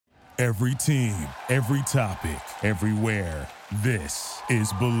Every team, every topic, everywhere. This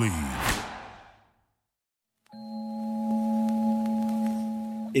is Believe.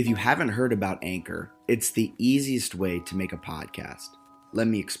 If you haven't heard about Anchor, it's the easiest way to make a podcast. Let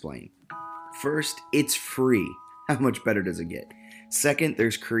me explain. First, it's free. How much better does it get? Second,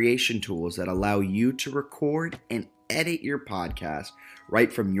 there's creation tools that allow you to record and edit your podcast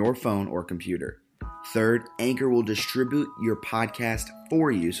right from your phone or computer. Third, Anchor will distribute your podcast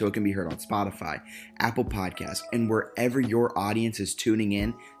for you so it can be heard on Spotify, Apple Podcasts, and wherever your audience is tuning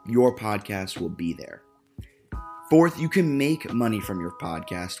in, your podcast will be there. Fourth, you can make money from your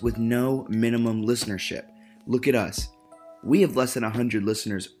podcast with no minimum listenership. Look at us. We have less than 100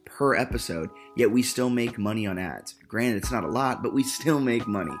 listeners per episode, yet we still make money on ads. Granted, it's not a lot, but we still make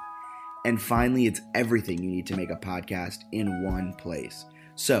money. And finally, it's everything you need to make a podcast in one place.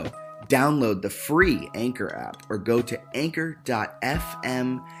 So, download the free Anchor app or go to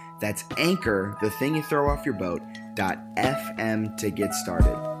anchor.fm. That's Anchor, the thing you throw off your boat, .fm to get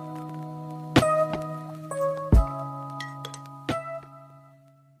started.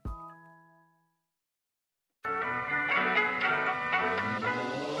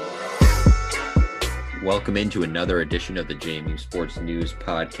 Welcome into another edition of the JMU Sports News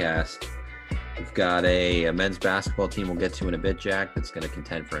Podcast. We've got a men's basketball team we'll get to in a bit, Jack, that's going to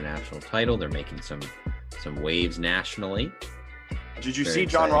contend for a national title. They're making some waves nationally. Did you see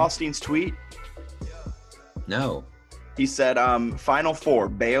John Rothstein's tweet? No. He said, Final Four,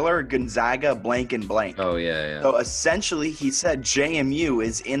 Baylor, Gonzaga, blank and blank. Oh, yeah. So essentially, he said JMU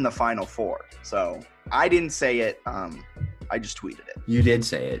is in the Final Four. So I didn't say it. I just tweeted it. You did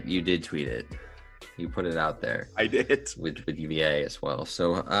say it. You did tweet it. You put it out there. I did. With UVA as well.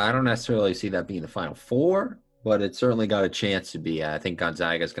 So I don't necessarily see that being the Final Four, but it certainly got a chance to be. I think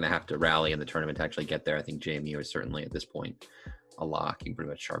Gonzaga is going to have to rally in the tournament to actually get there. I think JMU is certainly at this point a lock. You can pretty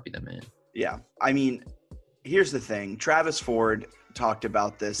much Sharpie them in. Yeah. I mean, here's the thing. Travis Ford talked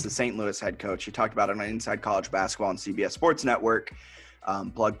about this, the St. Louis head coach. He talked about it on Inside College Basketball on CBS Sports Network.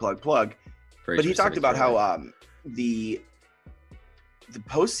 Plug. But he talked about how the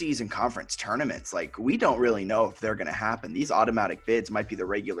postseason conference tournaments, like, we don't really know if they're going to happen. These automatic bids might be the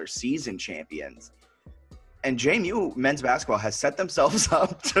regular season champions. And JMU men's basketball has set themselves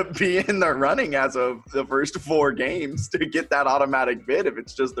up to be in the running as of the first 4 games to get that automatic bid if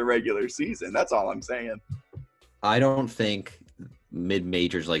it's just the regular season. That's all I'm saying. I don't think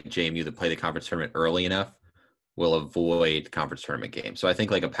mid-majors like JMU that play the conference tournament early enough will avoid conference tournament games. So I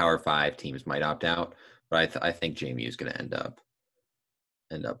think like a Power 5 teams might opt out, but I think JMU is going to end up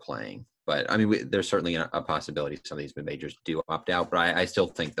playing. But I mean, there's certainly a possibility some of these mid-majors do opt out, but I still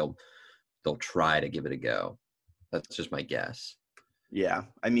think they'll try to give it a go. That's just my guess. Yeah,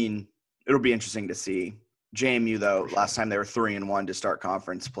 I mean, it'll be interesting to see. JMU, though, last time they were 3-1 to start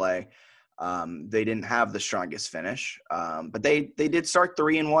conference play. They didn't have the strongest finish, but they did start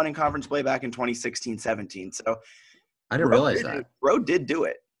 3-1 in conference play back in 2016-17. So I didn't realize that. Road did do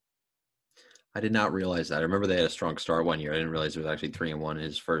it. I did not realize that. I remember they had a strong start one year. I didn't realize it was actually 3-1 in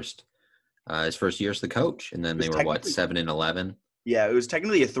his first year as the coach, and then they were 7-11. Yeah, it was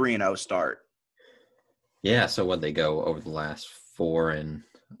technically a 3-0 start. Yeah, so what they go over the last 4-11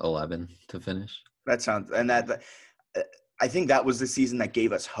 to finish? That sounds, and that I think that was the season that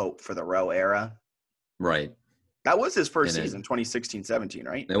gave us hope for the Rowe era. Right. That was his first season, 2016-17,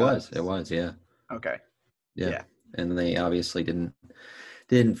 right? It was, yeah. Okay. Yeah. And they obviously didn't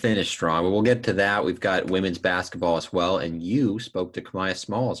finish strong, but we'll get to that. We've got women's basketball as well, and you spoke to Kamaya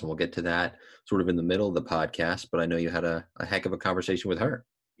Smalls, and we'll get to that sort of in the middle of the podcast, but I know you had a heck of a conversation with her.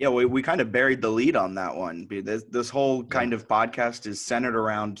 Yeah, we kind of buried the lead on that one. This whole kind of podcast is centered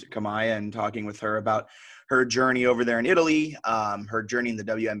around Kamaya and talking with her about her journey over there in Italy, her journey in the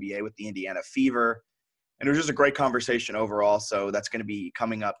WNBA with the Indiana Fever, and it was just a great conversation overall, so that's going to be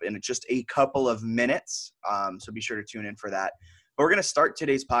coming up in just a couple of minutes, so be sure to tune in for that. But we're going to start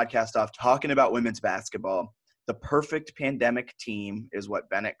today's podcast off talking about women's basketball. The perfect pandemic team is what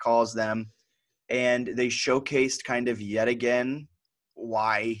Bennett calls them. And they showcased kind of yet again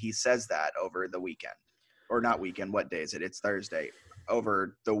why he says that over the weekend. Or not weekend, what day is it? It's Thursday.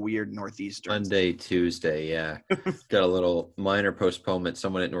 Over the weird Northeastern. Monday, Tuesday, yeah. Got a little minor postponement.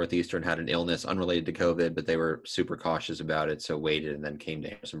 Someone at Northeastern had an illness unrelated to COVID, but they were super cautious about it, so waited and then came to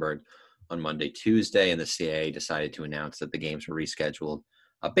Harrisonburg on Monday, Tuesday, and the CAA decided to announce that the games were rescheduled.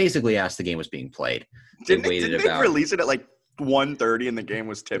 Basically asked the game was being played. Didn't they release it at like 1:30 and the game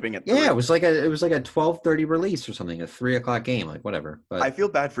was tipping at 3? Yeah, it was like a 12:30 release or something, a 3:00 game, like whatever. But I feel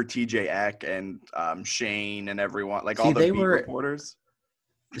bad for TJ Eck and Shane and everyone, like all the beat reporters.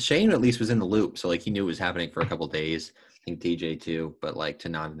 Shane at least was in the loop, so like he knew it was happening for a couple of days. think DJ too, but like to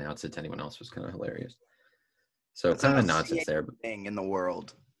not announce it to anyone else was kind of hilarious. So That's kind the of most nonsense CAA there. But thing in the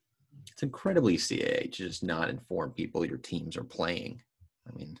world. it's incredibly CAA to just not inform people your teams are playing.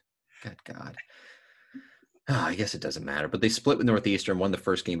 I mean, good God. I guess it doesn't matter. But they split with Northeastern, won the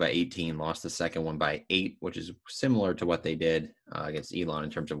first game by 18, lost the second one by 8, which is similar to what they did against Elon in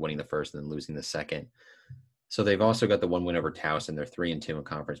terms of winning the first and then losing the second. So they've also got the one win over Towson. They're 3-2 in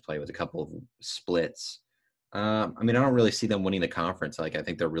conference play with a couple of splits. I mean, I don't really see them winning the conference. Like, I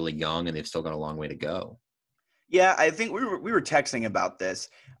think they're really young and they've still got a long way to go. Yeah, I think we were texting about this.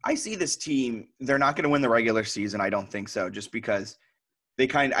 I see this team, they're not going to win the regular season. I don't think so, just because they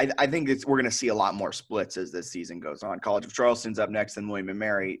I think we're going to see a lot more splits as this season goes on. College of Charleston's up next, and William &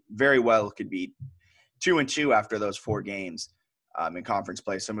 Mary very well could be 2-2 after those 4 games in conference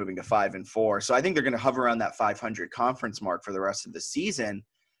play, so moving to 5-4. So I think they're going to hover around that 500 conference mark for the rest of the season.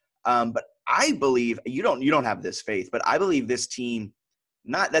 But I believe you don't have this faith, but I believe this team,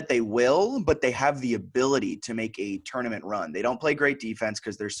 not that they will, but they have the ability to make a tournament run. They don't play great defense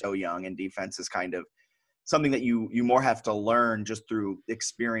because they're so young, and defense is kind of something that you more have to learn just through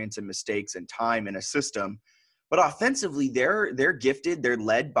experience and mistakes and time in a system. But offensively, they're gifted. They're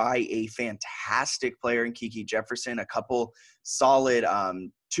led by a fantastic player in Kiki Jefferson, a couple solid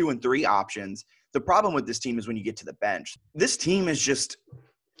 2 and 3 options. The problem with this team is when you get to the bench. This team is just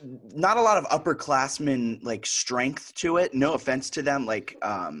not a lot of upperclassmen like strength to it. No offense to them. Like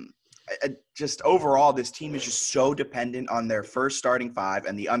just overall, this team is just so dependent on their first starting 5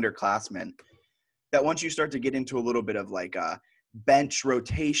 and the underclassmen that once you start to get into a little bit of like bench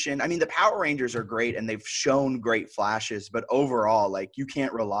rotation, I mean, the Power Rangers are great and they've shown great flashes, but overall, like you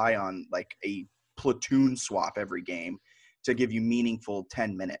can't rely on like a platoon swap every game to give you meaningful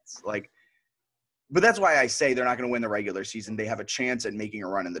 10 minutes. But that's why I say they're not going to win the regular season. They have a chance at making a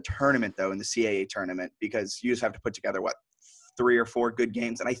run in the tournament, though, in the CAA tournament, because you just have to put together, 3 or 4 good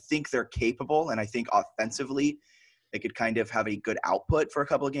games. And I think they're capable, and I think offensively they could kind of have a good output for a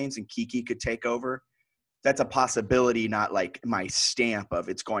couple of games, and Kiki could take over. That's a possibility, not like my stamp of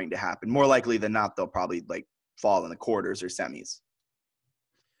it's going to happen. More likely than not, they'll probably like fall in the quarters or semis.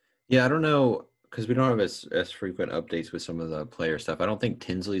 Yeah, I don't know, because we don't have as frequent updates with some of the player stuff. I don't think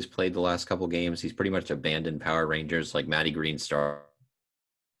Tinsley's played the last couple games. He's pretty much abandoned Power Rangers. Like Matty Green started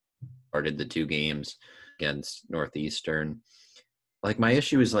the 2 games against Northeastern. Like my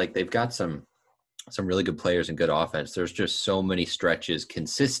issue is like they've got some really good players and good offense. There's just so many stretches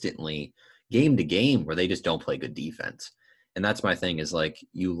consistently game to game where they just don't play good defense. And that's my thing is like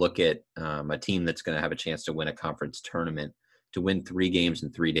you look at a team that's going to have a chance to win a conference tournament. To win 3 games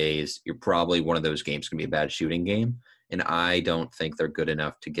in 3 days, you're probably one of those games going to be a bad shooting game. And I don't think they're good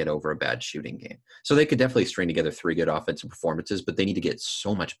enough to get over a bad shooting game. So they could definitely string together 3 good offensive performances, but they need to get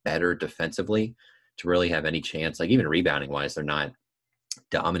so much better defensively to really have any chance. Like even rebounding wise, they're not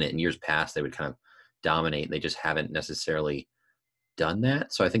dominant. In years past, they would kind of dominate. They just haven't necessarily done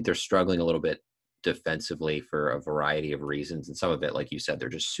that. So I think they're struggling a little bit defensively for a variety of reasons. And some of it, like you said, they're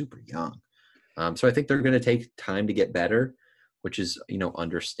just super young. So I think they're going to take time to get better, which is,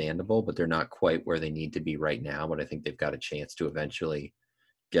 understandable, but they're not quite where they need to be right now. But I think they've got a chance to eventually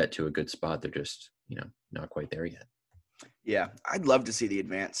get to a good spot. They're just, not quite there yet. Yeah, I'd love to see the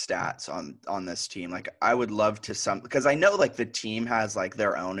advanced stats on this team. Like I would love to because I know like the team has like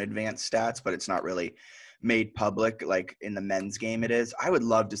their own advanced stats, but it's not really made public. Like in the men's game it is. I would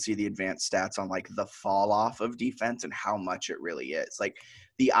love to see the advanced stats on like the fall off of defense and how much it really is. Like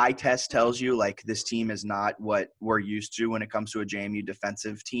the eye test tells you like this team is not what we're used to when it comes to a JMU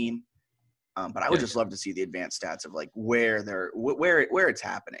defensive team. But I would just love to see the advanced stats of like where it's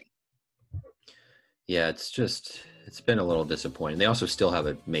happening. Yeah, it's been a little disappointing. They also still have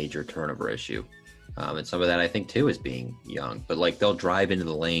a major turnover issue. And some of that I think too is being young, but like they'll drive into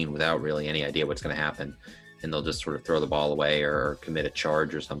the lane without really any idea what's going to happen. And they'll just sort of throw the ball away or commit a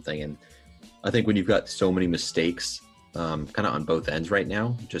charge or something. And I think when you've got so many mistakes kind of on both ends right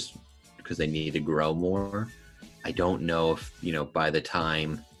now, just because they need to grow more, I don't know if, by the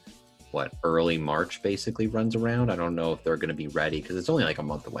time early March basically runs around, I don't know if they're going to be ready because it's only like a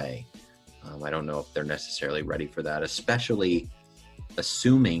month away. I don't know if they're necessarily ready for that, especially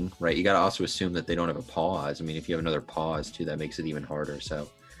assuming, right? You got to also assume that they don't have a pause. I mean, if you have another pause too, that makes it even harder. So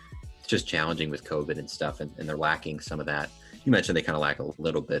it's just challenging with COVID and stuff, and they're lacking some of that. You mentioned they kind of lack a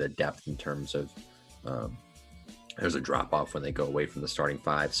little bit of depth in terms of there's a drop off when they go away from the starting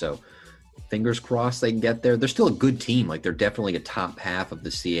 5. So fingers crossed they can get there. They're still a good team. Like they're definitely a top half of the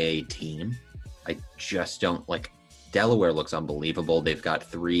CAA team. I just don't Delaware looks unbelievable. They've got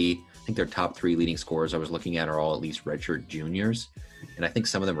 3, I think their top 3 leading scorers I was looking at are all at least redshirt juniors. and I think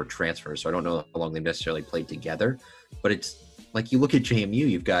some of them were transfers, so I don't know how long they necessarily played together. But it's like you look at JMU,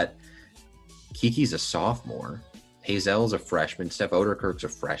 you've got Kiki's a sophomore, Hazel's a freshman, Steph Oderkirk's a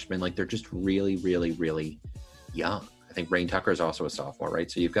freshman. Like they're just really, really, really young. I think Rain Tucker is also a sophomore, right?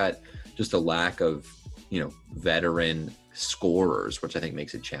 So you've got just a lack of, veteran scorers, which I think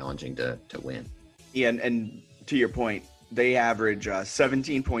makes it challenging to win. Yeah, and to your point, they average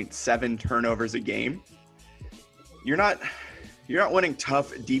 17.7 turnovers a game. You're not winning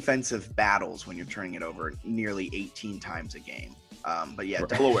tough defensive battles when you're turning it over nearly 18 times a game. But yeah,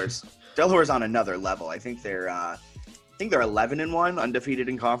 Delaware's on another level. I think they're 11-1, undefeated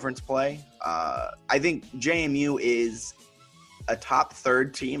in conference play. I think JMU is a top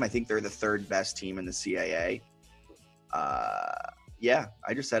third team. I think they're the third best team in the CAA. Yeah,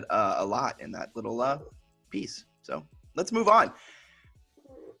 I just said a lot in that little piece. So let's move on.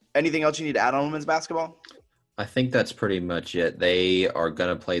 Anything else you need to add on women's basketball? I think that's pretty much it. They are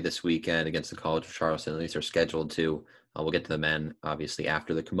going to play this weekend against the College of Charleston. At least they're scheduled to. We'll get to the men, obviously,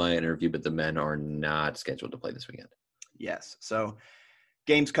 after the Kamaya interview, but the men are not scheduled to play this weekend. Yes. So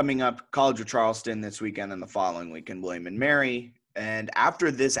games coming up, College of Charleston this weekend and the following weekend, William and Mary. And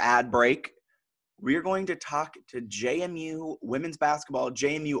after this ad break, we are going to talk to JMU women's basketball,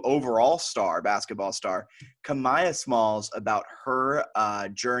 JMU overall basketball star, Kamaya Smalls, about her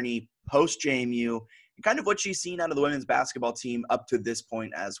journey post-JMU and kind of what she's seen out of the women's basketball team up to this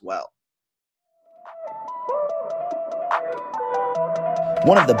point as well.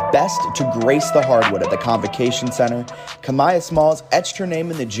 One of the best to grace the hardwood at the Convocation Center, Kamaya Smalls etched her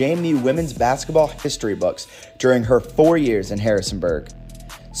name in the JMU women's basketball history books during her 4 years in Harrisonburg.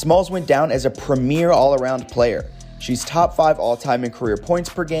 Smalls went down as a premier all-around player. She's top 5 all-time in career points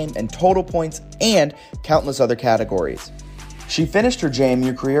per game and total points and countless other categories. She finished her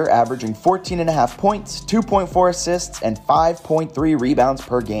JMU career averaging 14.5 points, 2.4 assists, and 5.3 rebounds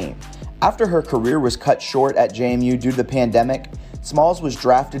per game. After her career was cut short at JMU due to the pandemic, Smalls was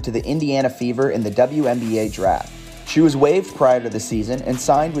drafted to the Indiana Fever in the WNBA draft. She was waived prior to the season and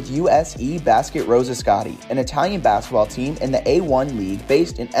signed with USE Basket Rosascati, an Italian basketball team in the A1 league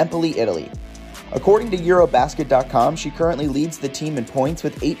based in Empoli, Italy. According to Eurobasket.com, she currently leads the team in points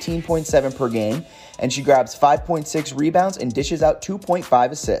with 18.7 per game, and she grabs 5.6 rebounds and dishes out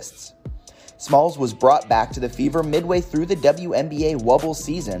 2.5 assists. Smalls was brought back to the Fever midway through the WNBA Wubble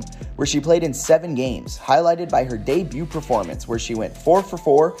season, where she played in 7 games, highlighted by her debut performance where she went 4 for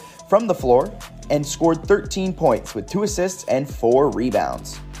 4 from the floor and scored 13 points with 2 assists and 4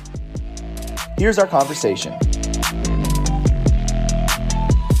 rebounds. Here's our conversation.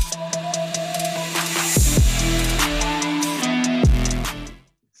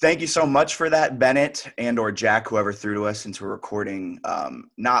 Thank you so much for that, Bennett and or Jack, whoever threw to us, since we're recording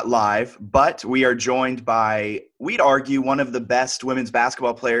not live. But we are joined by, we'd argue, one of the best women's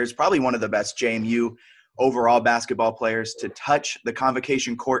basketball players, probably one of the best JMU overall basketball players to touch the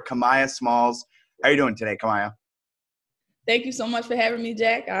Convocation court, Kamaya Smalls. How are you doing today, Kamaya? Thank you so much for having me,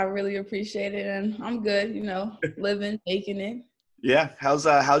 Jack. I really appreciate it, and I'm good, living, making it. Yeah. How's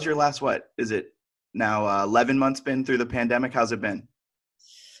your last, what is it now, 11 months been through the pandemic? How's it been?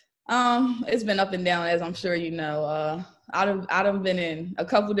 It's been up and down, as I'm sure you know. I've been in a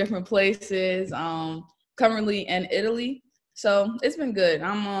couple different places, currently in Italy. So it's been good.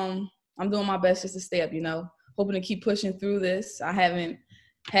 I'm doing my best just to stay up, hoping to keep pushing through this. I haven't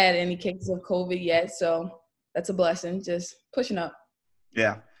had any cases of COVID yet, so that's a blessing, just pushing up.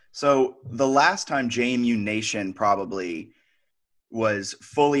 Yeah. So the last time JMU Nation probably was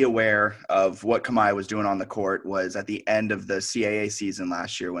fully aware of what Kamaya was doing on the court was at the end of the CAA season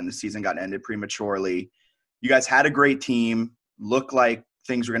last year, when the season got ended prematurely. You guys had a great team, looked like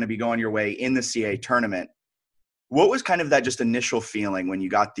things were going to be going your way in the CAA tournament. What was kind of that just initial feeling when you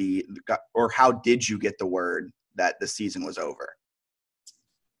got or how did you get the word that the season was over?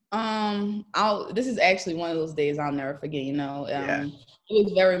 This is actually one of those days I'll never forget, Yeah. It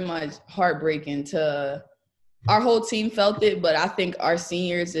was very much heartbreaking to our whole team felt it, but I think our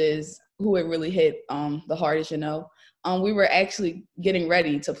seniors is who it really hit the hardest, We were actually getting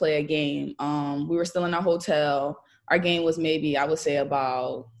ready to play a game. We were still in our hotel. Our game was maybe, I would say,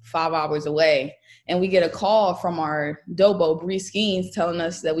 about 5 hours away. And we get a call from our Dobo, Bree Skeens, telling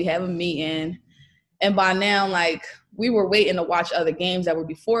us that we have a meeting. And by now, we were waiting to watch other games that were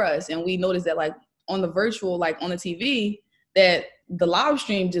before us. And we noticed that, on the virtual, on the TV, that the live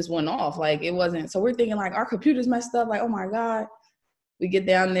stream just went off. It wasn't. So we're thinking our computer's messed up. Oh my God. We get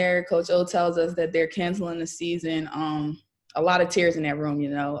down there. Coach O tells us that they're canceling the season. A lot of tears in that room,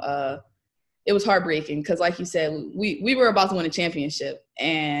 It was heartbreaking because, like you said, we were about to win a championship.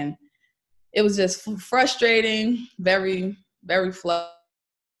 And it was just frustrating, very very flow.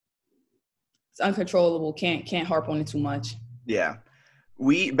 It's uncontrollable. Can't harp on it too much. Yeah.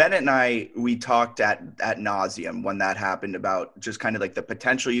 Bennett and I talked at nauseum when that happened about just kind of like the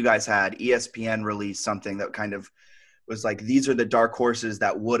potential you guys had. ESPN released something that kind of was like, these are the dark horses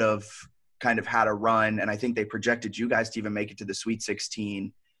that would have kind of had a run. And I think they projected you guys to even make it to the Sweet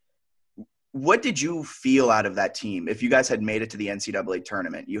 16. What did you feel out of that team? If you guys had made it to the NCAA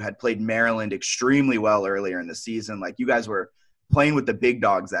tournament, you had played Maryland extremely well earlier in the season. Like, you guys were playing with the big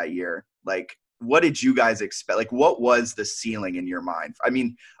dogs that year. Like, what did you guys expect? Like, what was the ceiling in your mind? I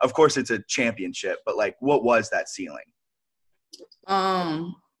mean, of course it's a championship, but like, what was that ceiling?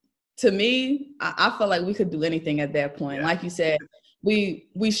 To me, I felt like we could do anything at that point. Yeah. Like you said, we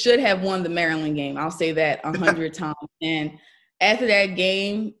should have won the Maryland game. I'll say that 100 times. And after that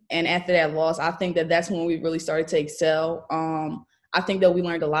game and after that loss, I think that that's when we really started to excel. I think that we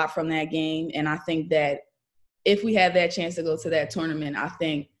learned a lot from that game. And I think that if we had that chance to go to that tournament, I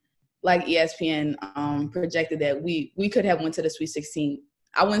think, like ESPN projected, that we could have went to the Sweet 16.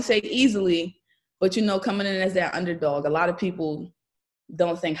 I wouldn't say easily, but, you know, coming in as that underdog, a lot of people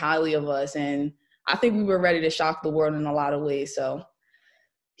don't think highly of us. And I think we were ready to shock the world in a lot of ways. So,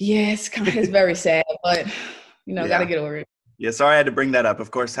 yeah, it's very sad, but, you know, got to get over it. Yeah, sorry I had to bring that up. Of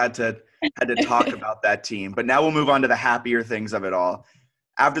course, had to talk about that team. But now we'll move on to the happier things of it all.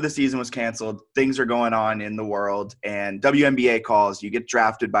 After the season was canceled, things are going on in the world, and WNBA calls. You get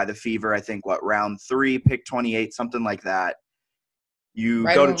drafted by the Fever, I think, round 3, pick 28, something like that. You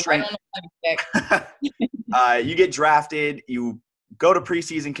go to train. You get drafted. You go to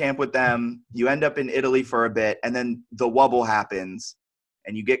preseason camp with them. You end up in Italy for a bit, and then the wobble happens,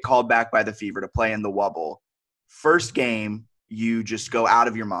 and you get called back by the Fever to play in the wobble. First game, you just go out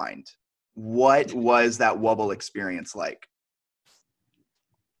of your mind. What was that wobble experience like?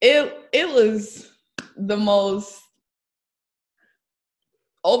 It was the most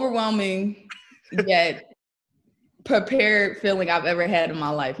overwhelming yet prepared feeling I've ever had in my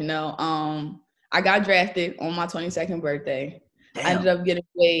life. You know, I got drafted on my 22nd birthday. Damn. I ended up getting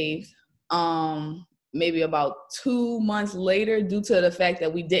waived maybe about 2 months later due to the fact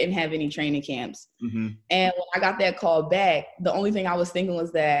that we didn't have any training camps. Mm-hmm. And when I got that call back, the only thing I was thinking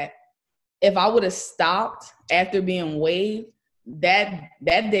was that if I would have stopped after being waived, that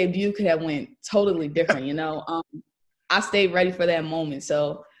debut could have went totally different, you know. I stayed ready for that moment.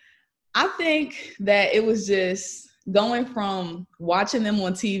 So I think that it was just going from watching them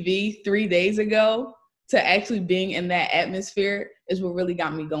on TV 3 days ago to actually being in that atmosphere is what really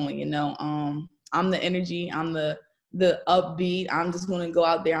got me going, you know. I'm the energy, I'm the upbeat. I'm just going to go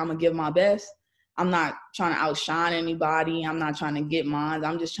out there. I'm going to give my best. I'm not trying to outshine anybody. I'm not trying to get mine.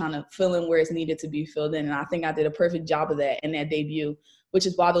 I'm just trying to fill in where it's needed to be filled in. And I think I did a perfect job of that in that debut, which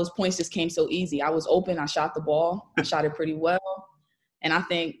is why those points just came so easy. I was open. I shot the ball. I shot it pretty well. And I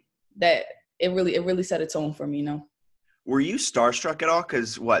think that it really set a tone for me, you know. Were you starstruck at all?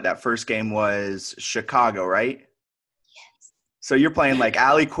 Because that first game was Chicago, right? Yes. So you're playing like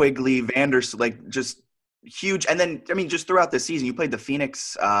Allie Quigley, Vanderson, like just huge. And then, I mean, just throughout the season, you played the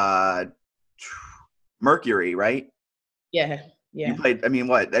Phoenix Mercury, right? Yeah. You played, I mean,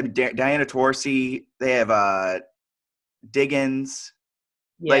 Diana Taurasi, they have Diggins.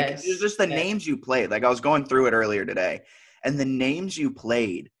 Yes. Like, just the names you played. Like, I was going through it earlier today. And the names you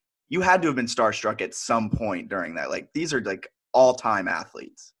played, you had to have been starstruck at some point during that. Like, these are, like, all-time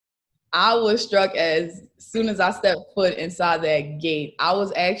athletes. I was struck as soon as I stepped foot inside that gate. I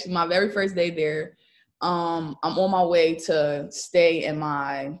was actually, my very first day there, I'm on my way to stay in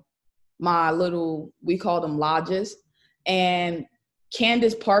my little, we call them lodges. And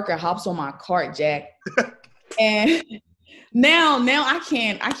Candace Parker hops on my cart, Jack. And now I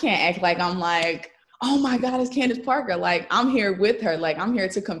can't act like I'm like, oh my God, it's Candace Parker. Like, I'm here with her. Like, I'm here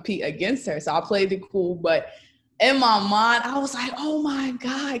to compete against her. So I played it cool. But in my mind, I was like, oh my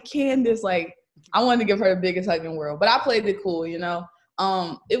God, Candace. Like, I wanted to give her the biggest hug in the world. But I played it cool, you know.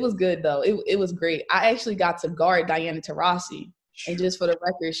 It was good, though. It was great. I actually got to guard Diana Taurasi. And just for the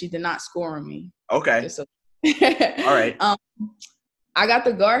record, she did not score on me. Okay. So. All right. I got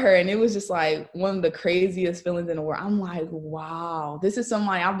to guard her, and it was just like one of the craziest feelings in the world. I'm like, wow, this is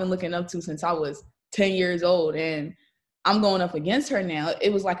somebody I've been looking up to since I was 10 years old, and I'm going up against her now.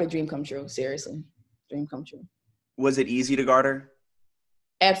 It was like a dream come true, seriously. Dream come true. Was it easy to guard her?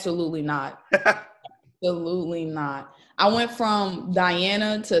 Absolutely not. Absolutely not. I went from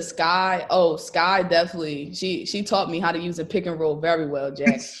Diana to Sky. Oh, Sky definitely. She taught me how to use a pick and roll very well,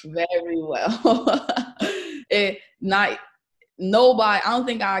 Jack. Very well. Nobody. I don't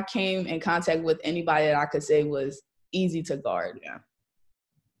think I came in contact with anybody that I could say was easy to guard.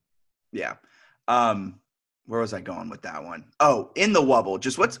 Yeah. where was I going with that one? Oh, in the Wubble.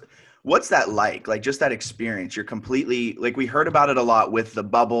 Just what's that like? Like just that experience. You're completely like we heard about it a lot with the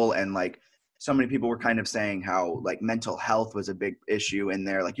bubble and like so many people were kind of saying how like mental health was a big issue in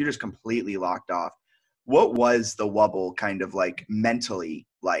there. Like you're just completely locked off. What was the Wubble kind of like mentally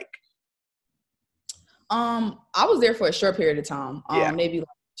like? I was there for a short period of time, maybe like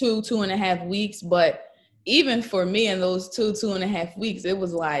 2.5 weeks. But even for me in those 2.5 weeks, it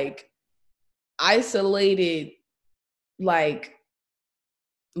was like isolated, like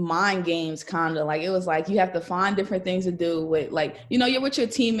mind games kind of. Like it was like you have to find different things to do with, like, you know, you're with your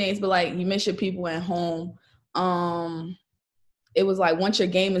teammates, but like you miss your people at home. It was like once your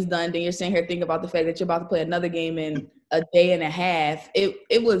game is done, then you're sitting here thinking about the fact that you're about to play another game in a day and a half.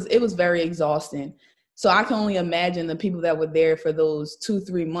 It was very exhausting. So I can only imagine the people that were there for those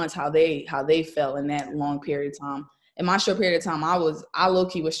 2-3 months, how they felt in that long period of time. In my short period of time, I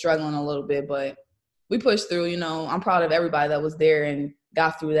low-key was struggling a little bit, but we pushed through. You know, I'm proud of everybody that was there and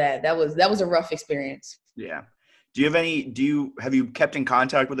got through that. That was a rough experience. Yeah. Have you kept in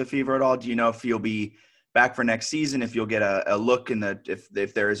contact with the Fever at all? Do you know if you'll be back for next season, if you'll get a look in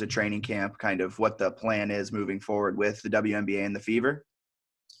if there is a training camp, kind of what the plan is moving forward with the WNBA and the Fever?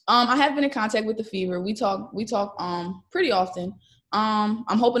 I have been in contact with the Fever. We talk pretty often. I'm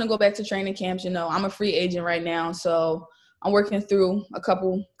hoping to go back to training camps. You know, I'm a free agent right now, so I'm working through a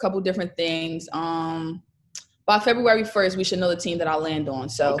couple different things. By February 1st, we should know the team that I'll land on.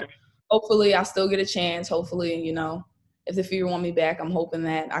 So Hopefully I still get a chance. Hopefully, you know, if the Fever want me back, I'm hoping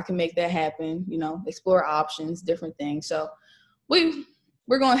that I can make that happen, you know, explore options, different things. So we're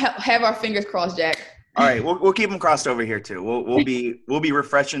going to have our fingers crossed, Jack. All right, we'll keep them crossed over here too. We'll be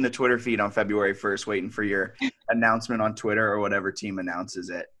refreshing the Twitter feed on February 1st, waiting for your announcement on Twitter or whatever team announces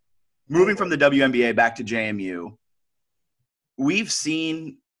it. Moving from the WNBA back to JMU, we've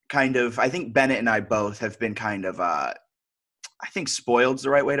seen kind of, I think Bennett and I both have been kind of, I think spoiled's the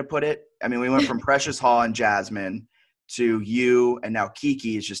right way to put it. I mean, we went from Precious Hall and Jasmine to you, and now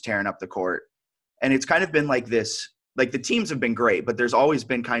Kiki is just tearing up the court. And it's kind of been like this. Like the teams have been great, but there's always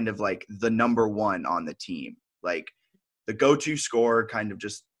been kind of like the number one on the team, like the go-to scorer, kind of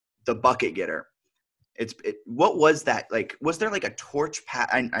just the bucket getter. What was that? Like, was there like a torch pass?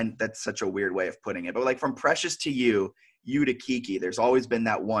 And that's such a weird way of putting it, but like from Precious to you to Kiki, there's always been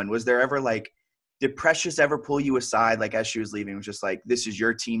that one. Was there ever like, did Precious ever pull you aside? Like as she was leaving, it was just like, this is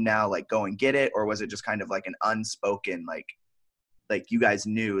your team now, like go and get it. Or was it just kind of like an unspoken, like you guys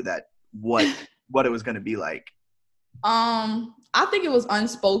knew that what it was going to be like? I think it was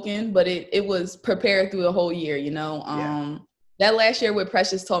unspoken, but it was prepared through the whole year, you know. That last year with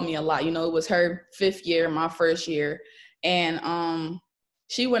Precious taught me a lot. You know, it was her 5th year, my 1st year. And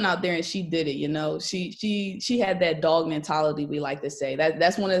she went out there and she did it, you know. She had that dog mentality, we like to say.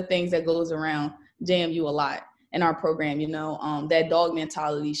 That's one of the things that goes around JMU a lot in our program, you know, that dog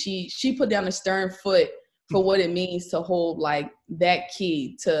mentality. She put down a stern foot for what it means to hold like that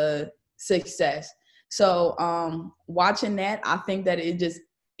key to success. So watching that, I think that it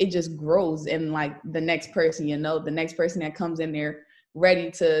just grows in like the next person, you know, the next person that comes in there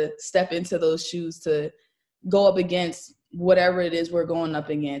ready to step into those shoes to go up against whatever it is we're going up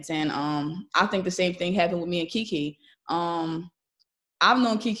against. And I think the same thing happened with me and Kiki. I've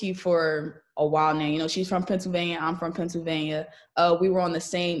known Kiki for a while now. You know, she's from Pennsylvania. I'm from Pennsylvania. We were on the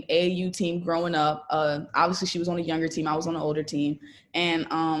same AAU team growing up. Obviously, she was on a younger team. I was on an older team. And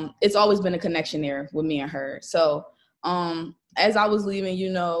it's always been a connection there with me and her. So as I was leaving, you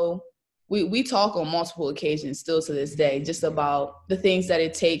know, we talk on multiple occasions still to this day, just about the things that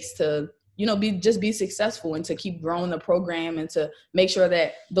it takes to, you know, be successful and to keep growing the program and to make sure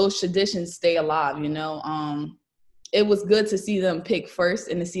that those traditions stay alive, you know. It was good to see them pick first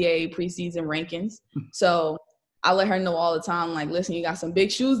in the CAA preseason rankings. So I let her know all the time, like, listen, you got some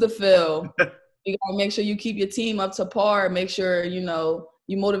big shoes to fill. You got to make sure you keep your team up to par. Make sure, you know,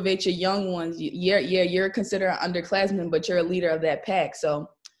 you motivate your young ones. You're considered an underclassman, but you're a leader of that pack. So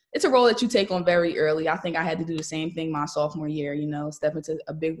it's a role that you take on very early. I think I had to do the same thing my sophomore year, you know, step into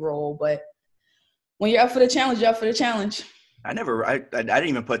a big role. But when you're up for the challenge, you're up for the challenge. I didn't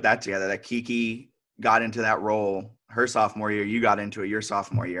even put that together, that Kiki got into that role her sophomore year. You got into it your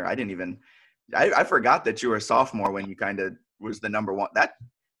sophomore year. I forgot that you were a sophomore when you kind of was the number one.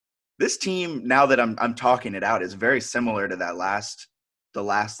 This team, now that I'm talking it out, is very similar to the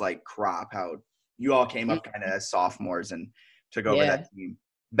last like crop, how you all came up kind of as sophomores and took over that team.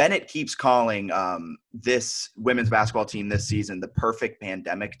 Bennett keeps calling this women's basketball team this season the perfect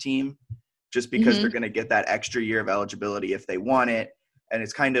pandemic team, just because they're going to get that extra year of eligibility if they want it. And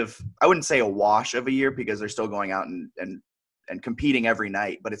it's kind of, I wouldn't say a wash of a year because they're still going out and competing every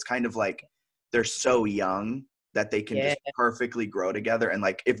night, but it's kind of like they're so young that they can Yeah. just perfectly grow together. And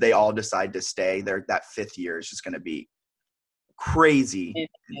like, if they all decide to stay, that 5th year is just going to be crazy.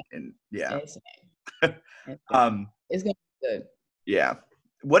 And yeah. It's gonna be good. Yeah.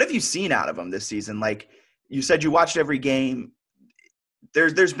 What have you seen out of them this season? Like you said, you watched every game.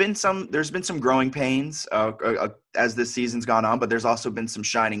 There's been some growing pains as this season's gone on, but there's also been some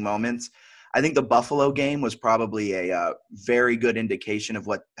shining moments. I think the Buffalo game was probably a very good indication of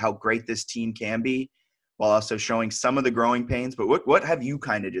how great this team can be, while also showing some of the growing pains. But what have you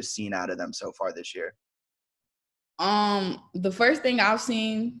kind of just seen out of them so far this year? The first thing I've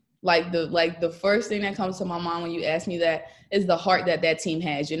seen, the first thing that comes to my mind when you ask me that, is the heart that team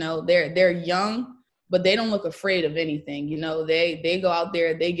has. You know, they're young, but they don't look afraid of anything. You know, they go out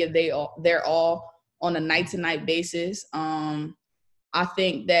there, they give their all on a night-to-night basis. I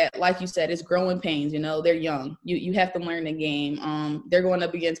think that, like you said, it's growing pains. You know, they're young. You have to learn the game. They're going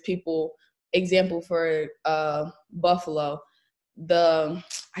up against people. Example for Buffalo,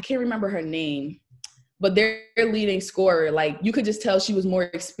 I can't remember her name, but their leading scorer, like, you could just tell she was more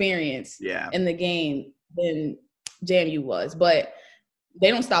experienced in the game than JMU was. But they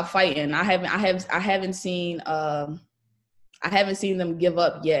don't stop fighting. I haven't seen them give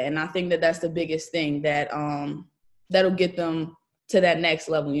up yet, and I think that's the biggest thing that'll get them to that next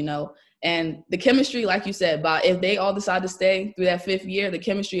level, you know. And the chemistry, like you said, if they all decide to stay through that 5th year, the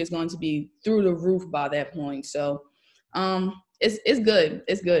chemistry is going to be through the roof by that point. So it's good.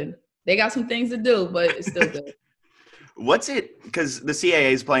 It's good. They got some things to do, but it's still good. Because the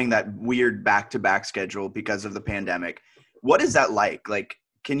CAA is playing that weird back-to-back schedule because of the pandemic. What is that like? Like,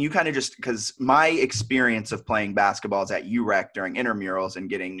 can you kind of just – because my experience of playing basketball is at UREC during intramurals and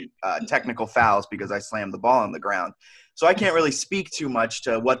getting technical fouls because I slammed the ball on the ground. So I can't really speak too much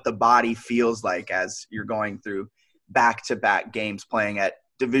to what the body feels like as you're going through back-to-back games playing at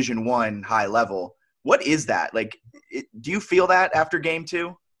Division I high level. What is that? Like, do you feel that after game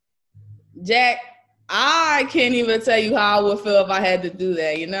 2? Jack, I can't even tell you how I would feel if I had to do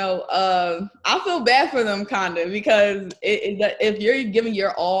that, you know. I feel bad for them kind of, because if you're giving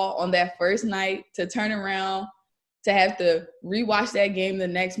your all on that first night, to turn around, to have to rewatch that game the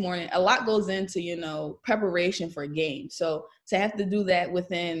next morning, a lot goes into, you know, preparation for a game. So to have to do that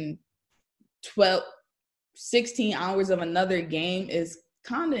within 16 hours of another game is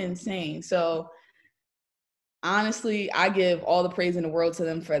kind of insane. So honestly, I give all the praise in the world to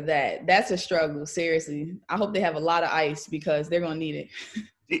them for that. That's a struggle, seriously. I hope they have a lot of ice, because they're going to need it.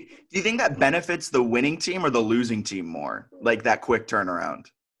 Do you think that benefits the winning team or the losing team more, like that quick turnaround?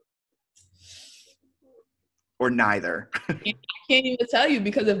 Or neither? I can't even tell you,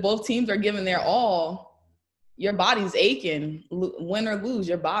 because if both teams are giving their all, your body's aching. Win or lose,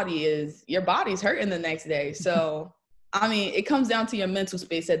 your body's hurting the next day. So I mean, it comes down to your mental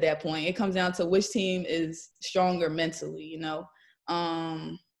space at that point. It comes down to which team is stronger mentally, you know.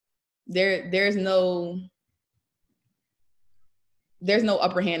 There's no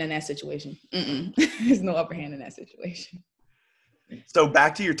upper hand in that situation. There's no upper hand in that situation. So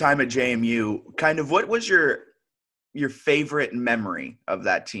back to your time at JMU, kind of what was your favorite memory of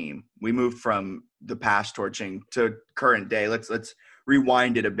that team? We moved from the past torching to current day. Let's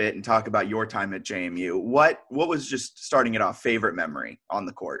rewind it a bit and talk about your time at JMU. What was, just starting it off, favorite memory on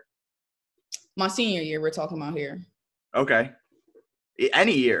the court? My senior year, we're talking about here. Okay.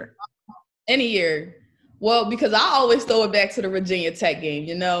 Any year. Any year. Well, because I always throw it back to the Virginia Tech game.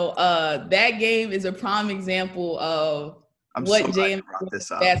 You know, that game is a prime example of what JMU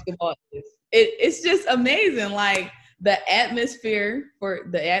basketball is. It's just amazing. Like, the atmosphere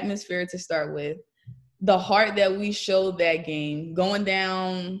to start with, the heart that we showed that game, going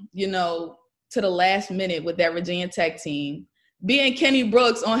down, you know, to the last minute with that Virginia Tech team, being Kenny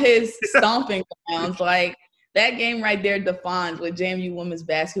Brooks on his stomping grounds, like, that game right there defines what JMU women's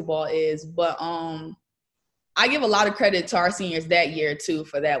basketball is. But I give a lot of credit to our seniors that year too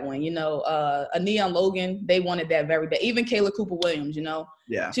for that one. You know, Ania and Logan, they wanted that very bad. Even Kayla Cooper Williams, you know,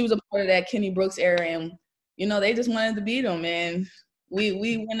 she was a part of that Kenny Brooks era, and you know, they just wanted to beat them, and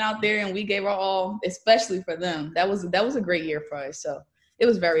we went out there and we gave our all, especially for them. That was a great year for us. So it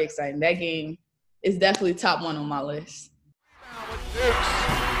was very exciting. That game is definitely top one on my list.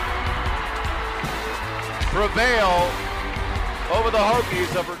 Prevail over the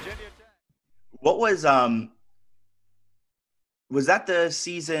Hokies of Virginia Tech. What was that the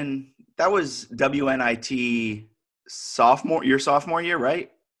season? That was WNIT your sophomore year,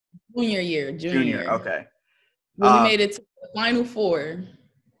 right? Junior year. Okay. When we made it to the Final Four.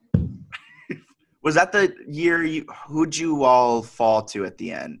 Was that the year who'd you all fall to at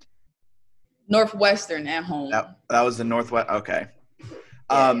the end? Northwestern at home. That was the Northwest. Okay.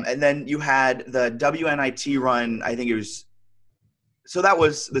 And then you had the WNIT run. I think it was – so that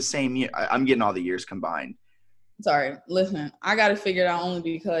was the same year. I'm getting all the years combined. Sorry. Listen, I got to figure it out only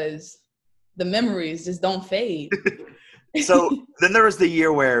because the memories just don't fade. So then there was the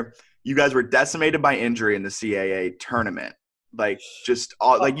year where you guys were decimated by injury in the CAA tournament. Like just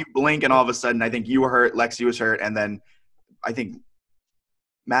all, like you blink and all of a sudden I think you were hurt, Lexi was hurt, and then I think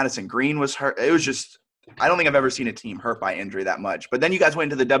Madison Green was hurt. It was just – I don't think I've ever seen a team hurt by injury that much. But then you guys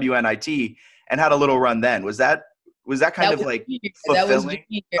went into the WNIT and had a little run then. Was that kind of like fulfilling?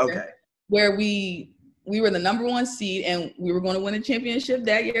 Okay. Where we were the number 1 seed and we were going to win a championship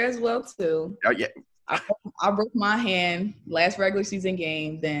that year as well too. Oh yeah. I broke my hand last regular season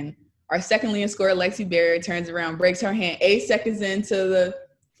game. Then our second leading scorer, Lexi Barrett, turns around, breaks her hand 8 seconds into the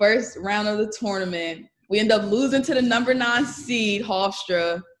first round of the tournament. We end up losing to the number 9 seed,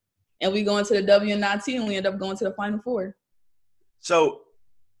 Hofstra, and we go into the WNIT and we end up going to the Final Four. So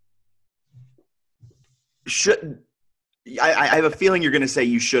I have a feeling you're going to say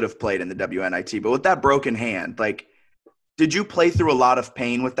you should have played in the WNIT, but with that broken hand, like, did you play through a lot of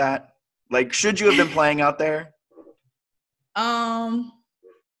pain with that? Like, should you have been playing out there?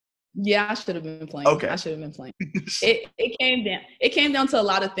 Yeah, I should have been playing. Okay. I should have been playing. It came down to a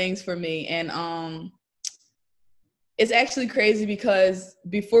lot of things for me. And it's actually crazy because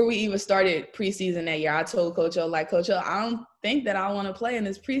before we even started preseason that year, I told Coach O, like, Coach O, I don't think that I want to play in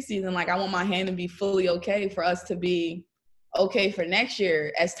this preseason. Like, I want my hand to be fully okay for us to be okay for next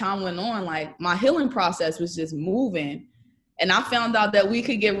year. As time went on, like, my healing process was just moving. And I found out that we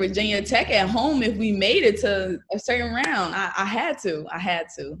could get Virginia Tech at home if we made it to a certain round. I had to.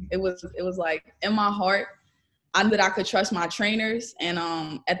 It was like in my heart, I knew that I could trust my trainers. And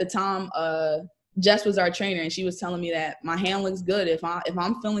at the time, Jess was our trainer, and she was telling me that my hand looks good. If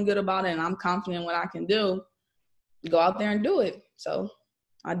I'm feeling good about it and I'm confident in what I can do, go out there and do it. So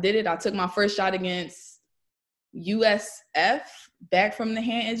I did it. I took my first shot against USF back from the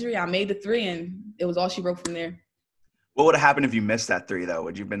hand injury. I made the 3, and it was all she wrote from there. What would have happened if you missed that 3, though?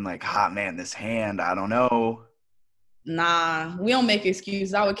 Would you have been like, man, this hand, I don't know? Nah, we don't make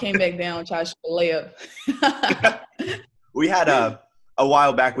excuses. I would came back down and try to shoot a layup. We had a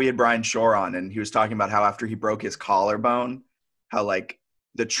while back, we had Brian Shore on, and he was talking about how after he broke his collarbone, how, like,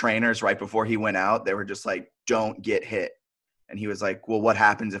 the trainers right before he went out, they were just like, don't get hit. And he was like, well, what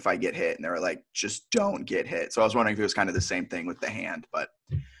happens if I get hit? And they were like, just don't get hit. So I was wondering if it was kind of the same thing with the hand, but –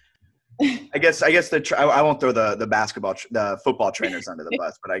 I guess I won't throw the football trainers under the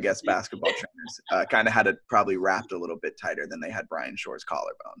bus, but I guess basketball trainers kind of had it probably wrapped a little bit tighter than they had Brian Shore's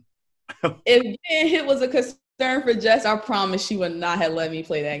collarbone. If getting hit was a concern for Jess, I promise she would not have let me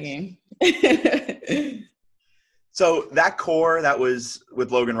play that game. So that core that was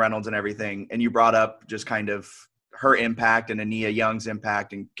with Logan Reynolds and everything, and you brought up just kind of her impact and Ania Young's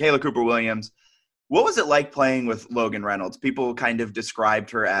impact and Kayla Cooper-Williams. What was it like playing with Logan Reynolds? People kind of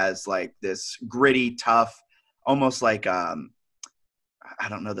described her as like this gritty, tough, almost like I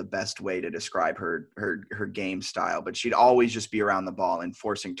don't know the best way to describe her game style, but she'd always just be around the ball and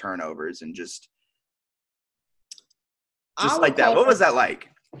forcing turnovers and just like that. What was that like?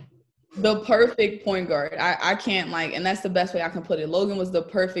 The perfect point guard. I can't and that's the best way I can put it. Logan was the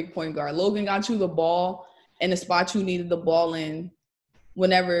perfect point guard. Logan got you the ball in the spot you needed the ball in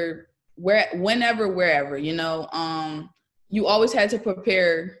whenever, wherever, you know. You always had to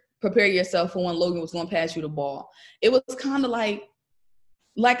prepare yourself for when Logan was going to pass you the ball. It was kind of like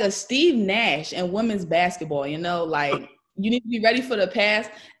a Steve Nash in women's basketball, you know, like you need to be ready for the pass.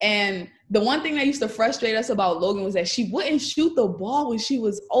 And the one thing that used to frustrate us about Logan was that she wouldn't shoot the ball when she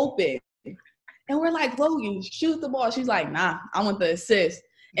was open. And we're like, Logan, shoot the ball. She's like, nah, I want the assist.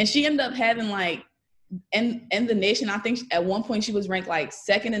 And she ended up having in the nation, I think at one point she was ranked like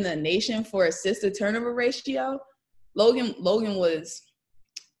second in the nation for assist to turnover ratio. Logan was,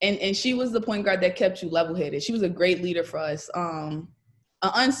 and she was the point guard that kept you level headed. She was a great leader for us. An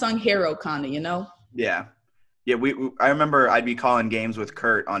unsung hero kind of, you know? Yeah. Yeah, I remember I'd be calling games with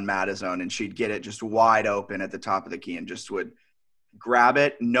Kurt on Madison, and she'd get it just wide open at the top of the key and just would grab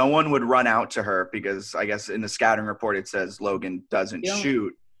it. No one would run out to her because I guess in the scouting report it says Logan doesn't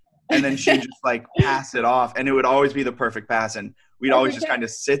shoot. And then she'd just like pass it off, and it would always be the perfect pass. And we'd always just kind of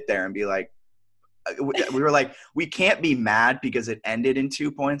sit there and be like, we were like, we can't be mad because it ended in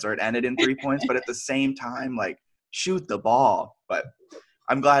 2 points or it ended in 3 points, but at the same time, like, shoot the ball. But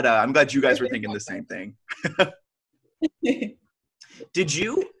I'm glad you guys were thinking the same thing. Did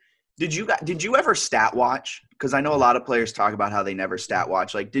you ever stat watch? Because I know a lot of players talk about how they never stat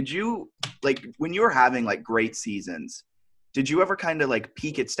watch. Like, did you, like, when you were having like great seasons, did you ever kind of like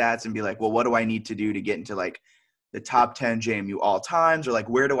peek at stats and be like, well, what do I need to do to get into like the top 10 JMU all times, or like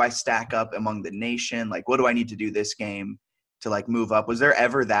where do I stack up among the nation? Like what do I need to do this game to like move up? Was there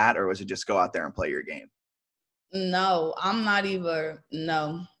ever that, or was it just go out there and play your game? No, I'm not even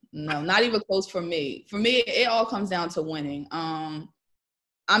not even close for me. For me, it all comes down to winning.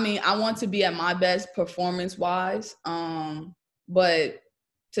 I mean, I want to be at my best performance-wise, but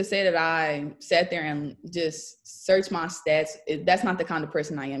to say that I sat there and just searched my stats, that's not the kind of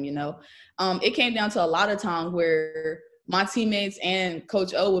person I am, you know. It came down to a lot of times where my teammates and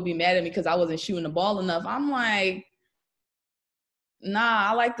Coach O would be mad at me because I wasn't shooting the ball enough. I'm like, nah,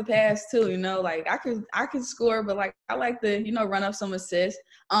 I like to pass too, you know. Like I could score, but like I like to, you know, run up some assists.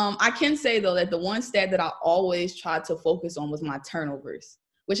 I can say though that the one stat that I always tried to focus on was my turnovers,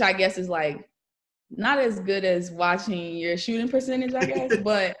 which I guess is like not as good as watching your shooting percentage, I guess,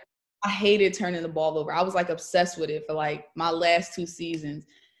 but I hated turning the ball over. I was like obsessed with it for like my last 2 seasons.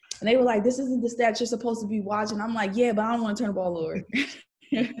 And they were like, this isn't the stat you're supposed to be watching. I'm like, yeah, but I don't want to turn the ball over.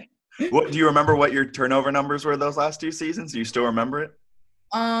 What do you remember what your turnover numbers were those last 2 seasons? Do you still remember it?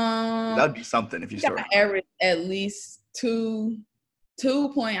 That'd be something if you still remember. Average at least 2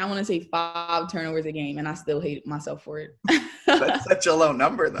 point, I want to say 5 turnovers a game, and I still hate myself for it. That's such a low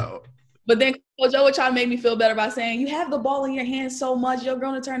number though. But then Coach O would try to make me feel better by saying, you have the ball in your hands so much, you're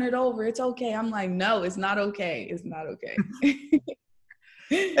going to turn it over. It's okay. I'm like, no, it's not okay. It's not okay.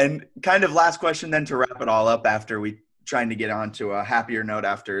 And kind of last question then to wrap it all up after we trying to get on to a happier note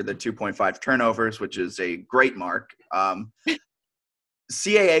after the 2.5 turnovers, which is a great mark.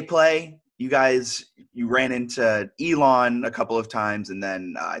 CAA play, you ran into Elon a couple of times, and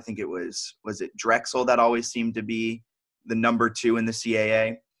then I think it was it Drexel that always seemed to be the number 2 in the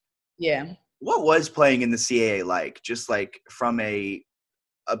CAA? Yeah. What was playing in the CAA like, just like from a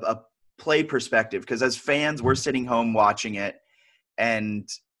play perspective? Because as fans, we're sitting home watching it, and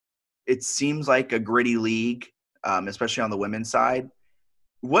it seems like a gritty league, especially on the women's side.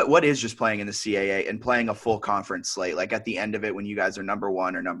 What is just playing in the CAA and playing a full conference slate? Like at the end of it, when you guys are number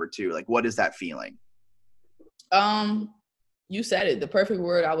 1 or number 2, like what is that feeling? You said it. The perfect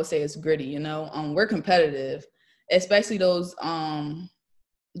word I would say is gritty. You know, we're competitive, especially those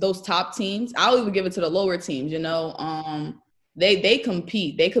top teams. I'll even give it to the lower teams. You know, they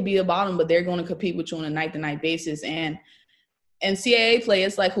compete. They could be the bottom, but they're going to compete with you on a night-to-night basis. And CAA play,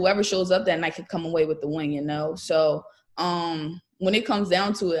 it's like whoever shows up that night could come away with the win. You know, so when it comes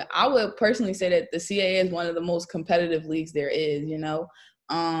down to it, I would personally say that the CAA is one of the most competitive leagues there is, you know.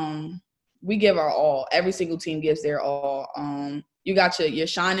 We give our all. Every single team gives their all. You got your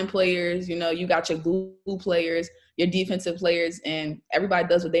shining players, you know, you got your glue players, your defensive players, and everybody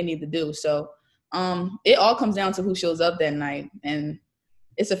does what they need to do. So it all comes down to who shows up that night, and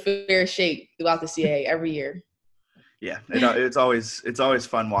it's a fair shake throughout the CAA every year. Yeah, it's always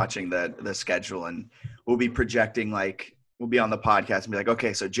fun watching the schedule, and we'll be projecting, like we'll be on the podcast and be like,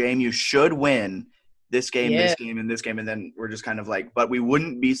 okay, so JMU should win this game, this game, and this game, and then we're just kind of like, but we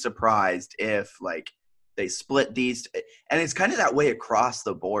wouldn't be surprised if like they split these, and it's kind of that way across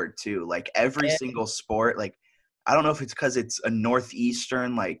the board too. Like every single sport, like I don't know if it's because it's a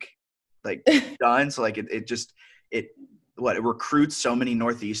Northeastern like done, so like it recruits so many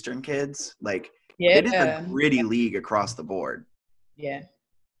Northeastern kids, like. Yeah. It is a gritty league across the board. Yeah,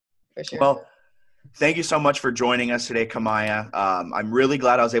 for sure. Well, thank you so much for joining us today, Kamaya. I'm really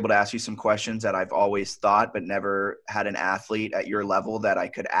glad I was able to ask you some questions that I've always thought but never had an athlete at your level that I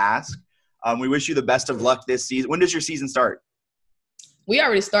could ask. We wish you the best of luck this season. When does your season start? We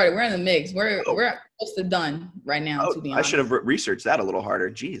already started. We're in the mix. We're close to done right now, to be honest. I should have researched that a little harder.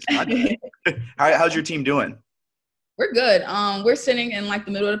 Jeez. How's your team doing? We're good. We're sitting in like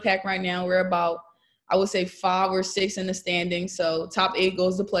the middle of the pack right now. We're about, I would say 5 or 6 in the standings. So top 8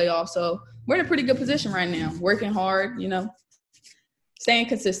 goes to playoff. So we're in a pretty good position right now. Working hard, you know, staying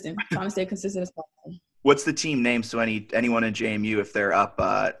consistent, trying to stay consistent as possible. What's the team name so anyone in JMU, if they're up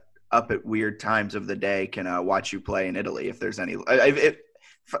at weird times of the day, can watch you play in Italy? If there's any,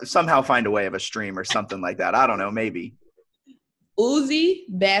 somehow find a way of a stream or something like that. I don't know, maybe. Uzi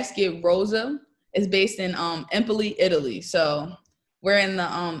Basket Rosa is based in Empoli, Italy. So we're in the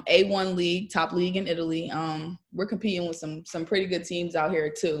A1 league, top league in Italy. We're competing with some pretty good teams out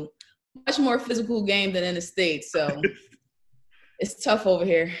here too. Much more physical game than in the States, so it's tough over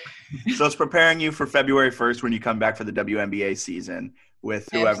here. So it's preparing you for February 1st when you come back for the WNBA season with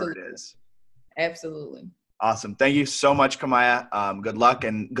whoever it is. Absolutely. Awesome. Thank you so much, Kamaya. Good luck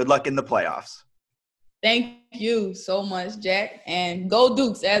in the playoffs. Thank you so much, Jack, and go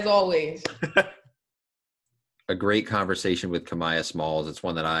Dukes as always. A great conversation with Kamaya Smalls. It's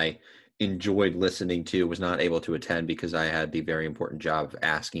one that I enjoyed listening to, was not able to attend because I had the very important job of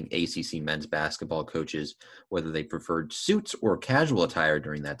asking ACC men's basketball coaches whether they preferred suits or casual attire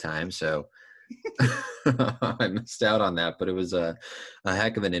during that time. So I missed out on that, but it was a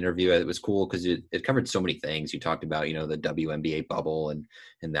heck of an interview. It was cool because it covered so many things. You talked about, the WNBA bubble and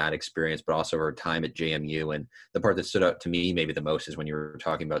that experience, but also our time at JMU. And the part that stood out to me maybe the most is when you were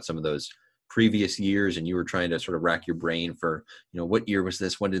talking about some of those previous years and you were trying to sort of rack your brain for, what year was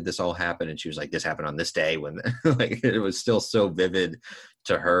this? When did this all happen? And she was like, this happened on this day, when like it was still so vivid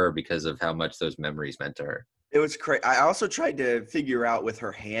to her because of how much those memories meant to her. It was crazy. I also tried to figure out with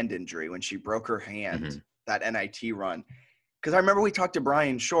her hand injury when she broke her hand, that NIT run. Because I remember we talked to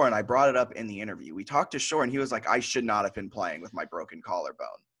Brian Shore, and I brought it up in the interview. We talked to Shore, and he was like, I should not have been playing with my broken collarbone.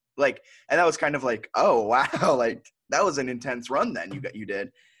 And that was kind of like, oh, wow. Like, that was an intense run then you did.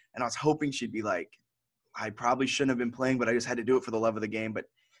 And I was hoping she'd be like, I probably shouldn't have been playing, but I just had to do it for the love of the game. But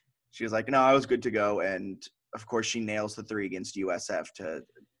she was like, no, I was good to go. And, of course, she nails the 3 against USF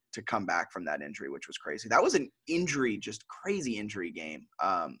to come back from that injury, which was crazy. That was an injury, just crazy injury game,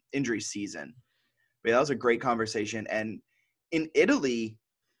 injury season. But yeah, that was a great conversation. And in Italy,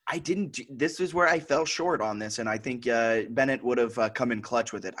 this is where I fell short on this. And I think Bennett would have come in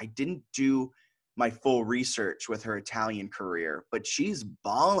clutch with it. I didn't do my full research with her Italian career, but she's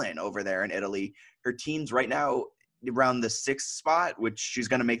balling over there in Italy. Her team's right now around the 6th spot, which she's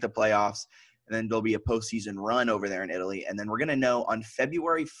going to make the playoffs. And then there'll be a postseason run over there in Italy. And then we're going to know on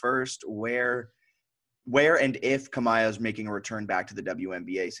February 1st where and if Kamaya is making a return back to the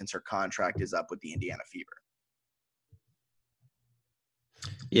WNBA since her contract is up with the Indiana Fever.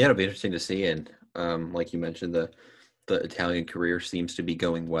 Yeah, it'll be interesting to see. And like you mentioned, the Italian career seems to be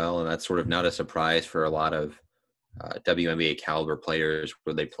going well. And that's sort of not a surprise for a lot of WNBA caliber players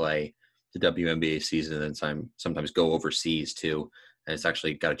where they play the WNBA season and sometimes go overseas too. And it's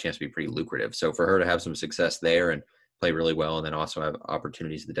actually got a chance to be pretty lucrative. So for her to have some success there and play really well and then also have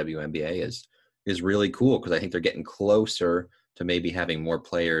opportunities at the WNBA is really cool because I think they're getting closer to maybe having more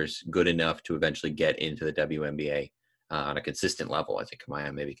players good enough to eventually get into the WNBA on a consistent level. I think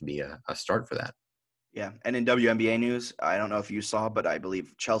Kamaya maybe can be a start for that. Yeah, and in WNBA news, I don't know if you saw, but I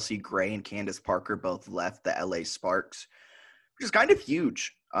believe Chelsea Gray and Candace Parker both left the LA Sparks, which is kind of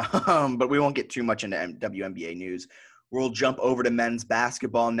huge. But we won't get too much into WNBA news. We'll jump over to men's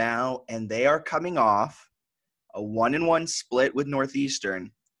basketball now, and they are coming off a 1-1 split with Northeastern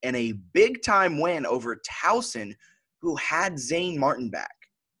and a big-time win over Towson, who had Zane Martin back.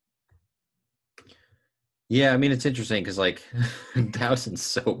 Yeah, I mean, it's interesting because, Towson's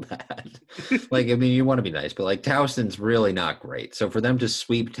so bad. You want to be nice, but, Towson's really not great. So for them to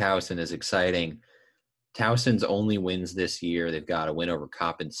sweep Towson is exciting. Towson's only wins this year. They've got a win over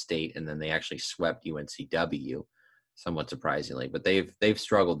Coppin State, and then they actually swept UNCW. Somewhat surprisingly, but they've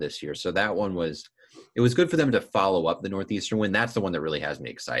struggled this year. So that one was good for them to follow up the Northeastern win. That's the one that really has me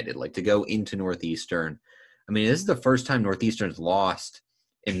excited. To go into Northeastern. I mean, this is the first time Northeastern's lost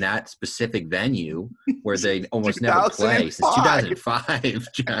in that specific venue where they almost never play since 2005,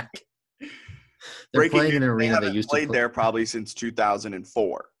 Jack. They're playing in an arena they used to play there probably since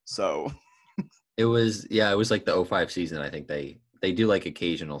 2004. So it was like the 05 season. I think they do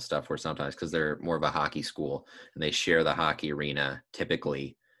occasional stuff where sometimes because they're more of a hockey school and they share the hockey arena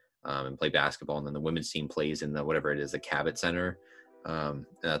typically and play basketball. And then the women's team plays in the Cabot Center. And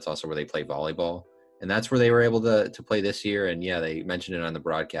that's also where they play volleyball. And that's where they were able to play this year. And yeah, they mentioned it on the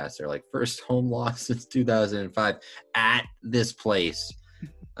broadcast. They're first home loss since 2005 at this place.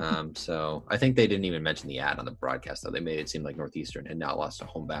 So I think they didn't even mention the ad on the broadcast though. They made it seem like Northeastern had not lost a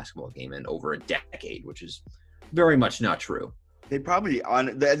home basketball game in over a decade, which is very much not true. They probably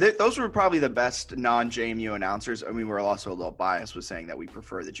those were probably the best non-JMU announcers. I mean, we're also a little biased with saying that we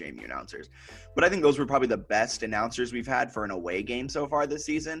prefer the JMU announcers, but I think those were probably the best announcers we've had for an away game so far this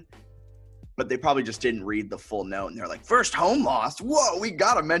season. But they probably just didn't read the full note, and they're like, first home loss. Whoa, we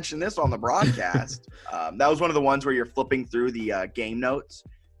got to mention this on the broadcast. That was one of the ones where you're flipping through the game notes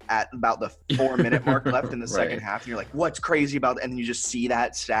at about the 4-minute mark left in the second half, and you're like, what's crazy about it? And then you just see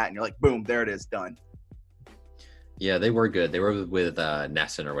that stat, and you're like, boom, there it is, done. Yeah, they were good. They were with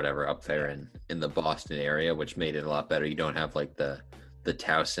Nesson or whatever up there in the Boston area, which made it a lot better. You don't have the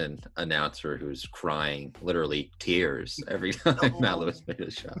Towson announcer who's crying, literally tears every time Matt Lewis made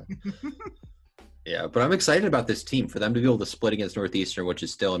a shot. Yeah, but I'm excited about this team for them to be able to split against Northeastern, which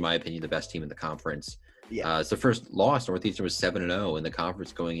is still, in my opinion, the best team in the conference. Yeah, it's the first loss. Northeastern was 7-0 in the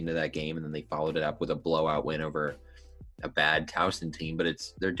conference going into that game, and then they followed it up with a blowout win over a bad Towson team. But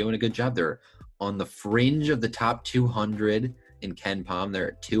they're doing a good job. They're on the fringe of the top 200 in KenPom.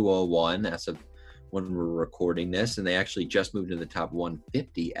 They're at 201 as of when we're recording this, and they actually just moved into the top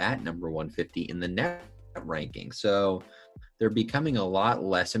 150 at number 150 in the net ranking. So they're becoming a lot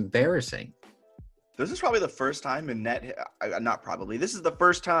less embarrassing. This is probably the first time in net, not probably, this is the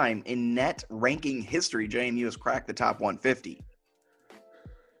first time in net ranking history JMU has cracked the top 150.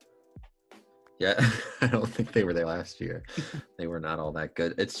 Yeah, I don't think they were there last year. They were not all that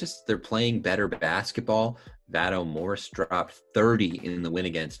good. It's just they're playing better basketball. Vado Morris dropped 30 in the win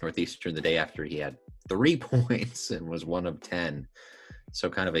against Northeastern the day after he had 3 points and was 1 of 10. So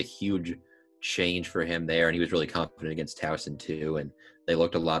kind of a huge change for him there. And he was really confident against Towson too. And they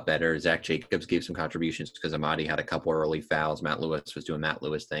looked a lot better. Zach Jacobs gave some contributions because Amadi had a couple early fouls. Matt Lewis was doing Matt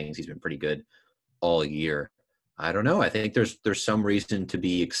Lewis things. He's been pretty good all year. I don't know. I think there's some reason to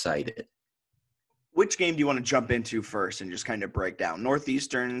be excited. Which game do you want to jump into first and just kind of break down?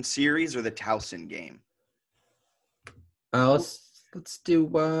 Northeastern series or the Towson game? Let's do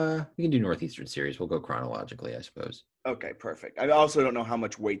we can do Northeastern series. We'll go chronologically, I suppose. Okay, perfect. I also don't know how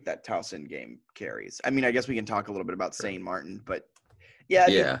much weight that Towson game carries. I mean, I guess we can talk a little bit about St. Martin, but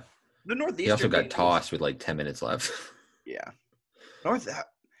yeah. The Northeastern. He also got tossed with like 10 minutes left. Yeah.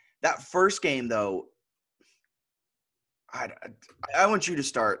 That first game though, I want you to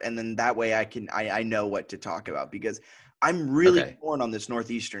start, and then that way I know what to talk about, because I'm really torn on this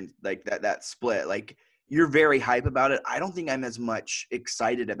Northeastern, like that split. Like, you're very hype about it. I don't think I'm as much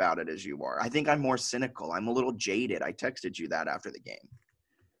excited about it as you are. I think I'm more cynical. I'm a little jaded. I texted you that after the game.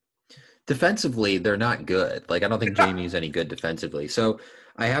 Defensively, they're not good. Like, I don't think JMU's any good defensively. So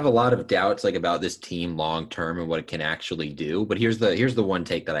I have a lot of doubts like about this team long term and what it can actually do. But here's the one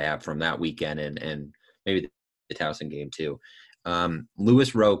take that I have from that weekend and maybe the Towson game too.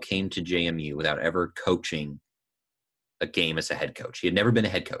 Lewis Rowe came to JMU without ever coaching a game as a head coach. He had never been a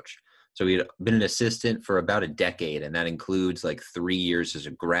head coach. So he had been an assistant for about a decade, and that includes like 3 years as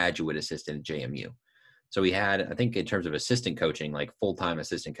a graduate assistant at JMU. So he had, I think in terms of assistant coaching, like full-time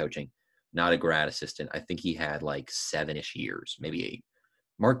assistant coaching, not a grad assistant, I think he had like 7-ish years, maybe 8.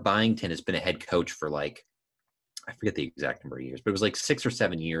 Mark Byington has been a head coach for like, I forget the exact number of years, but it was like 6 or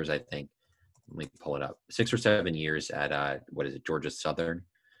 7 years, I think. Let me pull it up. 6 or 7 years at Georgia Southern.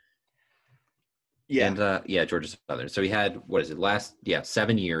 Yeah. And Georgia Southern. So he had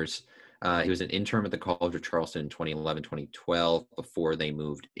 7 years. He was an intern at the College of Charleston in 2011, 2012 before they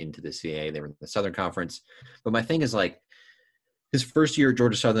moved into the CAA. They were in the Southern Conference. But my thing is, like, his first year at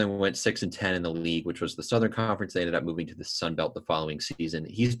Georgia Southern went 6-10 in the league, which was the Southern Conference. They ended up moving to the Sun Belt the following season.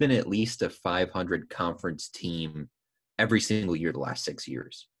 He's been at least a 500 conference team every single year the last 6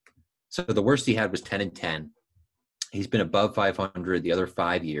 years. So the worst he had was 10-10. He's been above 500 the other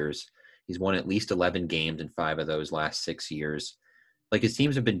 5 years. He's won at least 11 games in 5 of those last 6 years. Like, his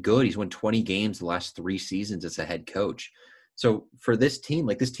teams have been good. He's won 20 games the last 3 seasons as a head coach. So for this team,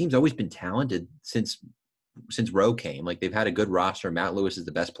 like, this team's always been talented since Rowe came. Like, they've had a good roster. Matt Lewis is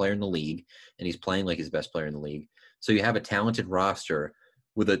the best player in the league, and he's playing like he's the best player in the league. So you have a talented roster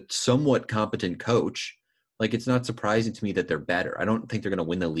with a somewhat competent coach. Like, it's not surprising to me that they're better. I don't think they're going to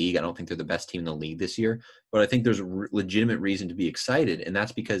win the league. I don't think they're the best team in the league this year. But I think there's a legitimate reason to be excited, and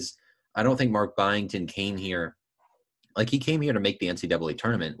that's because I don't think Mark Byington came here – like, he came here to make the NCAA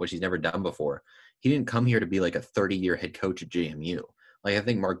tournament, which he's never done before. He didn't come here to be like a 30-year head coach at JMU. Like, I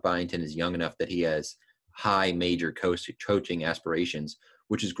think Mark Byington is young enough that he has high major coaching aspirations,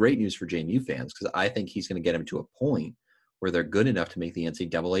 which is great news for JMU fans, because I think he's going to get them to a point where they're good enough to make the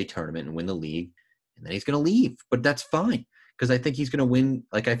NCAA tournament and win the league, and then he's going to leave. But that's fine, because I think he's going to win.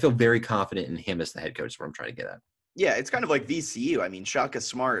 Like, I feel very confident in him as the head coach, is what I'm trying to get at. Yeah, it's kind of like VCU. I mean, Shaka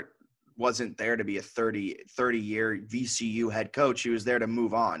Smart wasn't there to be a 30-year VCU head coach. He was there to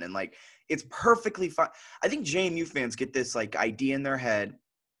move on. And, like, it's perfectly fine. I think JMU fans get this, like, idea in their head,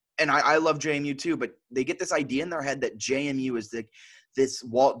 and I love JMU too, but they get this idea in their head that JMU is this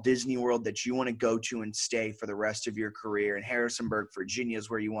Walt Disney World that you want to go to and stay for the rest of your career. And Harrisonburg, Virginia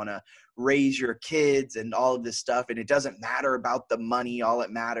is where you want to raise your kids and all of this stuff. And it doesn't matter about the money. All it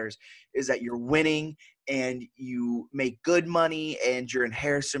matters is that you're winning and you make good money and you're in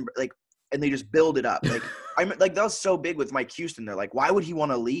Harrisonburg. Like, and they just build it up. Like, I'm like, that was so big with Mike Houston. They're like, why would he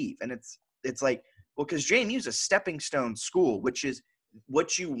want to leave? And it's like, well, because JMU is a stepping stone school, which is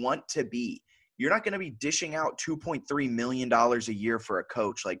what you want to be. You're not going to be dishing out $2.3 million a year for a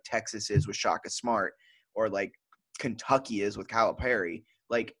coach like Texas is with Shaka Smart, or like Kentucky is with Calipari.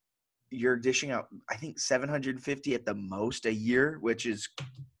 Like, you're dishing out, I think, $750 at the most a year, which is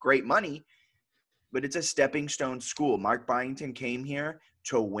great money, but it's a stepping stone school. Mark Byington came here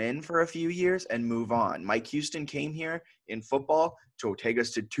to win for a few years and move on. Mike Houston came here in football to take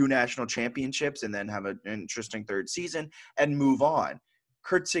us to 2 national championships and then have an interesting third season and move on.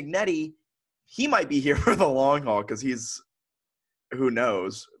 Curt Cignetti, he might be here for the long haul because he's who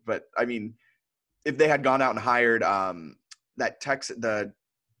knows. But I mean, if they had gone out and hired the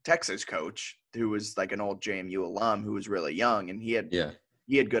Texas coach who was like an old JMU alum who was really young and he had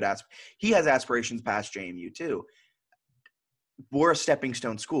good he has aspirations past JMU too. We're a stepping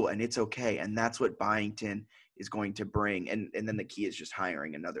stone school and it's okay. And that's what Byington is going to bring. And then the key is just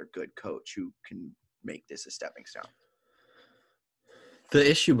hiring another good coach who can make this a stepping stone. The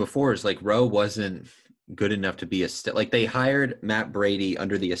issue before is like Rowe wasn't good enough to be like they hired Matt Brady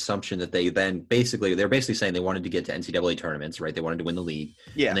under the assumption that they're basically saying they wanted to get to NCAA tournaments, right? They wanted to win the league.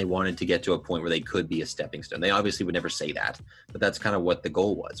 Yeah. And they wanted to get to a point where they could be a stepping stone. They obviously would never say that, but that's kind of what the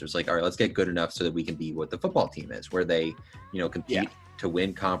goal was. It was like, all right, let's get good enough so that we can be what the football team is, where they, compete to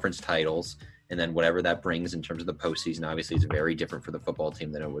win conference titles. And then whatever that brings in terms of the postseason, obviously is very different for the football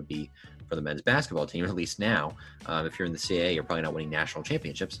team than it would be for the men's basketball team, at least now. If you're in the CAA, you're probably not winning national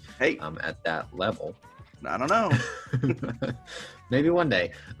championships at that level. I don't know. Maybe one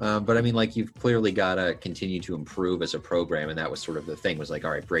day. But I mean, like, you've clearly got to continue to improve as a program. And that was sort of the thing, was like,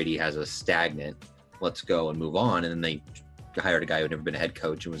 all right, Brady has a stagnant, let's go and move on. And then they hired a guy who had never been a head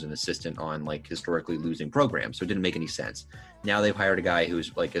coach and was an assistant on like historically losing programs. So it didn't make any sense. Now they've hired a guy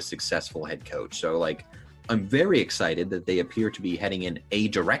who's like a successful head coach. So like, I'm very excited that they appear to be heading in a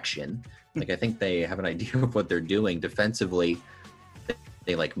direction. Like, I think they have an idea of what they're doing defensively.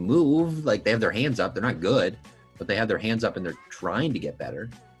 They like move, like they have their hands up. They're not good, but they have their hands up and they're trying to get better.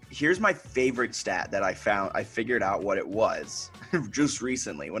 Here's my favorite stat that I found. I figured out what it was just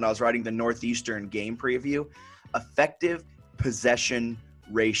recently when I was writing the Northeastern game preview. Effective possession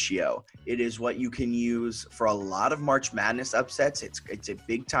ratio. It is what you can use for a lot of March Madness upsets. It's a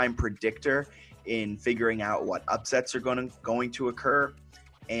big time predictor in figuring out what upsets are going to occur,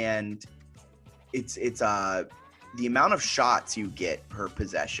 and it's the amount of shots you get per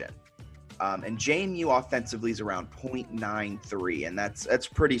possession. And JMU offensively is around 0.93, and that's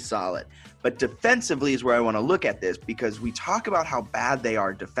pretty solid. But defensively is where I want to look at this, because we talk about how bad they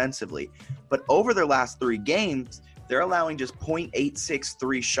are defensively, but over their last 3 games, they're allowing just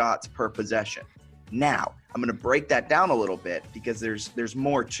 0.863 shots per possession. Now, I'm going to break that down a little bit because there's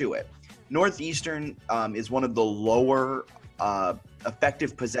more to it. Northeastern is one of the lower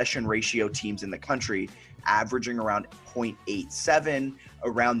effective possession ratio teams in the country, averaging around 0.87,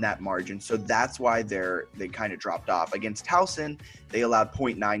 around that margin. So that's why they kind of dropped off. Against Towson, they allowed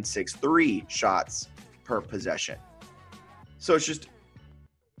 0.963 shots per possession. So it's just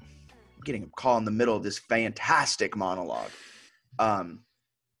getting a call in the middle of this fantastic monologue.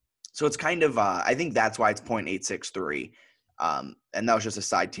 So it's kind of, I think that's why it's 0.863. And that was just a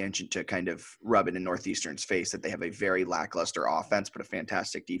side tangent to kind of rub it in Northeastern's face that they have a very lackluster offense, but a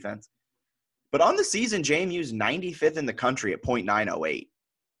fantastic defense. But on the season, JMU's 95th in the country at 0.908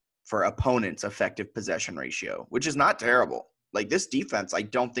 for opponents' effective possession ratio, which is not terrible. Like, this defense, I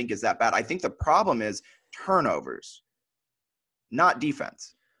don't think is that bad. I think the problem is turnovers, not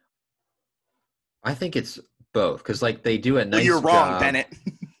defense. I think it's both, because like they do a nice You're wrong, job. Bennett.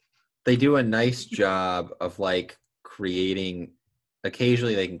 They do a nice job of like creating.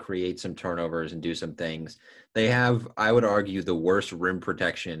 Occasionally they can create some turnovers and do some things. They have, I would argue, the worst rim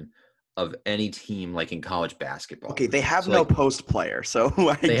protection of any team like in college basketball. Okay, they have no post player, so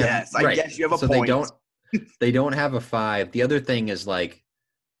I guess you have a point. They don't have a 5. The other thing is like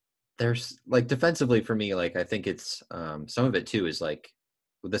there's like defensively for me, like I think it's some of it too is like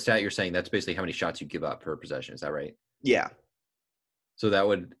with the stat you're saying, that's basically how many shots you give up per possession. Is that right? Yeah. So that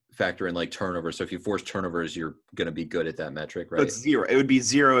would factor in like turnovers. So if you force turnovers, you're going to be good at that metric, right? It's 0. It would be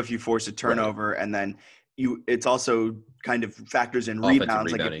 0 if you force a turnover, right. And then it's also kind of factors in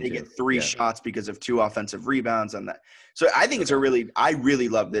rebounds. Like if they get 3 shots because of 2 offensive rebounds on that. So I think I really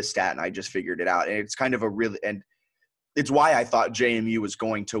love this stat, and I just figured it out. And it's kind of and it's why I thought JMU was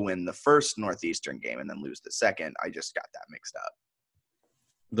going to win the first Northeastern game and then lose the second. I just got that mixed up.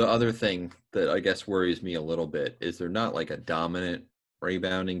 The other thing that I guess worries me a little bit is they're not like a dominant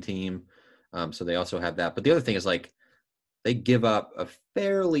rebounding team. So they also have that. But the other thing is like they give up a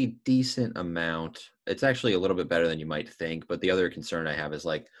fairly decent amount. It's actually a little bit better than you might think. But the other concern I have is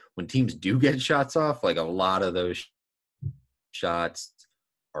like when teams do get shots off, like a lot of those shots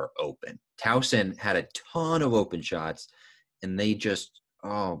are open. Towson had a ton of open shots, and they just,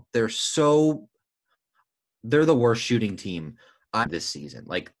 they're the worst shooting team this season.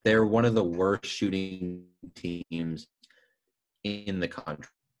 Like they're one of the worst shooting teams in the country.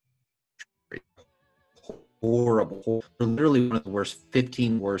 Horrible. They're literally one of the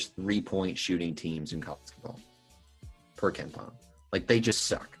 15 worst 3-point shooting teams in college basketball per KenPom. Like they just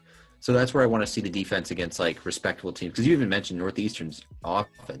suck. So that's where I want to see the defense against like respectable teams. Because you even mentioned Northeastern's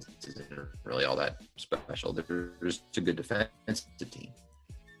offense isn't really all that special. They're just a good defensive team.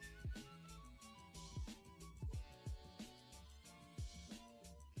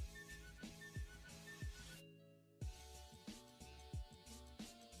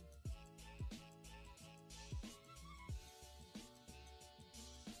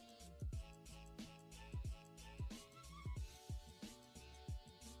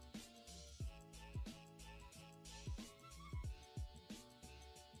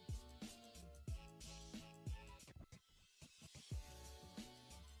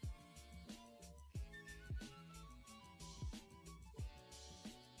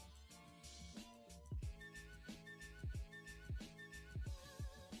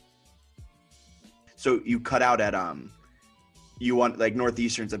 So you cut out at you want like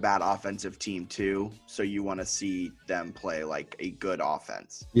Northeastern's a bad offensive team too, so you want to see them play like a good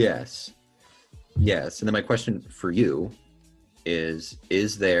offense. Yes. And then my question for you is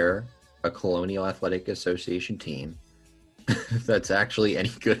there a Colonial Athletic Association team that's actually any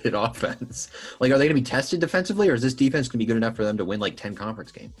good at offense? Like, are they going to be tested defensively, or is this defense going to be good enough for them to win like 10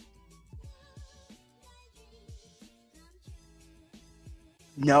 conference games?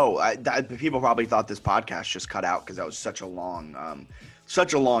 No, people probably thought this podcast just cut out because that was such a long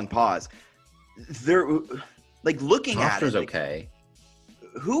pause. They're like looking at it. Like, okay.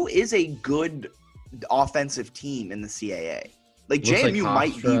 Who is a good offensive team in the CAA? Like JMU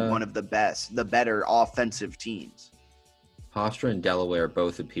might be one of the better offensive teams. Hofstra and Delaware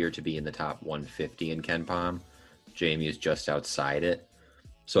both appear to be in the top 150 in KenPom. JMU is just outside it.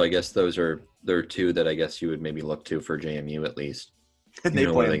 So I guess there are two that I guess you would maybe look to for JMU at least. And they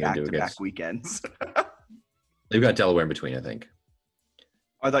play back-to-back weekends. They've got Delaware in between, I think.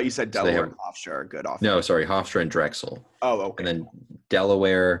 I thought you said Delaware and Hofstra are good offense. No, sorry, Hofstra and Drexel. Oh, okay. And then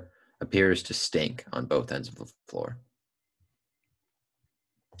Delaware appears to stink on both ends of the floor.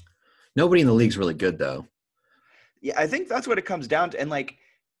 Nobody in the league's really good, though. Yeah, I think that's what it comes down to. And, like,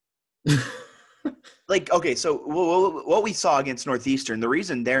 okay, so what we saw against Northeastern, the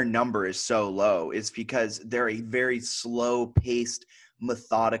reason their number is so low is because they're a very slow-paced,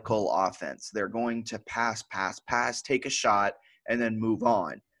 methodical offense. They're going to pass, take a shot, and then move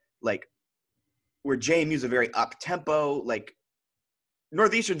on. Like, where JMU's a very up-tempo, like,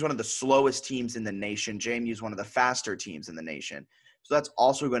 Northeastern's one of the slowest teams in the nation. JMU's one of the faster teams in the nation. So that's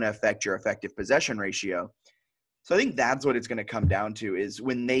also going to affect your effective possession ratio. So I think that's what it's going to come down to is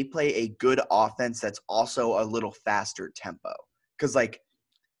when they play a good offense that's also a little faster tempo. Because, like,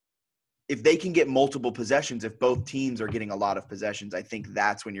 if they can get multiple possessions, if both teams are getting a lot of possessions, I think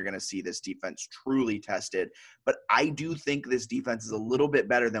that's when you're going to see this defense truly tested. But I do think this defense is a little bit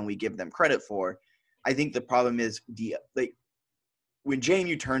better than we give them credit for. I think the problem is when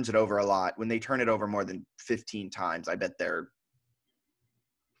JMU turns it over a lot, when they turn it over more than 15 times, I bet they're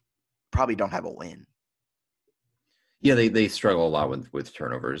probably don't have a win. Yeah, they struggle a lot with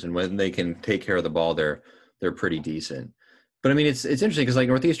turnovers, and when they can take care of the ball, they're pretty decent. But I mean, it's interesting because like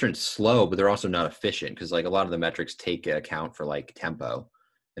Northeastern's slow, but they're also not efficient because like a lot of the metrics take account for like tempo,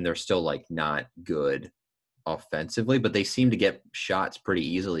 and they're still like not good offensively, but they seem to get shots pretty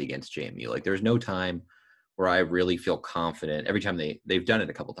easily against JMU. Like there's no time where I really feel confident every time they've done it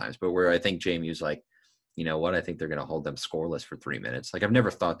a couple times, but where I think JMU's like, you know what, I think they're going to hold them scoreless for 3 minutes. Like I've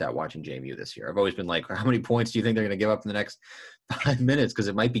never thought that watching JMU this year. I've always been like, how many points do you think they're going to give up in the next 5 minutes? Because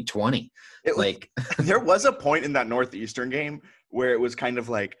it might be 20. There was a point in that Northeastern game where it was kind of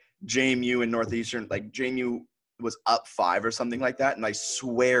like JMU and Northeastern, like JMU was up 5 or something like that. And I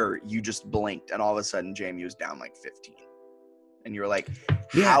swear you just blinked and all of a sudden JMU was down like 15. And you were like,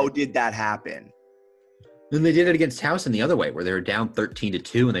 how did that happen? Then they did it against Towson the other way where they were down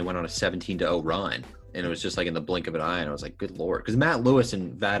 13-2 and they went on a 17-0 run. And it was just like in the blink of an eye. And I was like, good Lord. Because Matt Lewis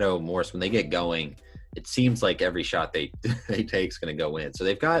and Vado Morris, when they get going, it seems like every shot they take is going to go in. So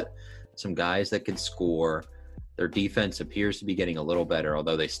they've got some guys that can score. Their defense appears to be getting a little better,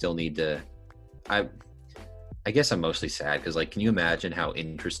 although they still need to – I guess I'm mostly sad because, like, can you imagine how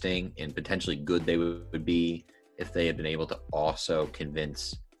interesting and potentially good they would be if they had been able to also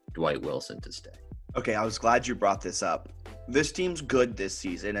convince Dwight Wilson to stay? Okay, I was glad you brought this up. This team's good this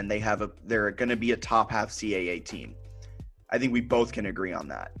season, and they're going to be a top half CAA team. I think we both can agree on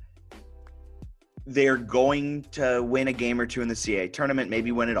that. They're going to win a game or two in the CAA tournament,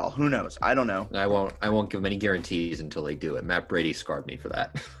 maybe win it all. Who knows? I don't know. I won't give them any guarantees until they do it. Matt Brady scarred me for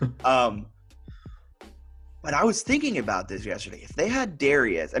that. But I was thinking about this yesterday. If they had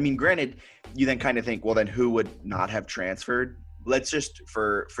Darius, I mean, granted, you then kind of think, well, then who would not have transferred? let's just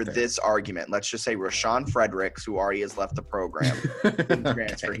for this argument, let's just say Rashawn Fredericks, who already has left the program, didn't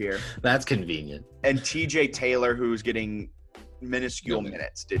transfer here, That's convenient. and TJ Taylor, who's getting minuscule No,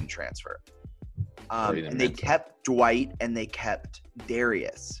 minutes, didn't transfer. Or even And they mental. kept Dwight and they kept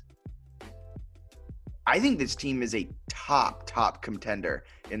Darius. I think this team is a top contender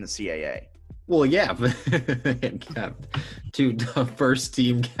in the CAA. Well, yeah, but and kept two first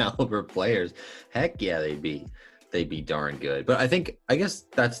team caliber players. Heck yeah, they'd be darn good. But I guess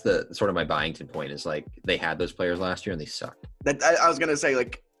that's the sort of my Byington point is like they had those players last year and they sucked. That I was gonna say,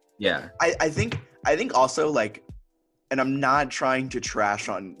 like, Yeah. I think also, like, and I'm not trying to trash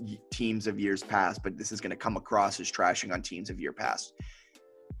on teams of years past, but this is gonna come across as trashing on teams of year past.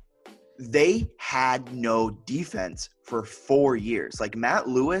 They had no defense for 4 years. Like, Matt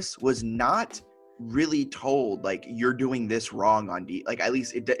Lewis was not really told, like, you're doing this wrong on like, at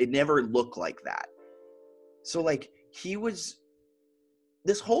least it never looked like that. So, like,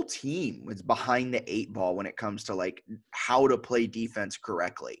 this whole team was behind the 8 ball when it comes to, like, how to play defense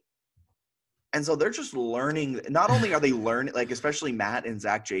correctly. And so they're just learning. Not only are they learning, like, especially Matt and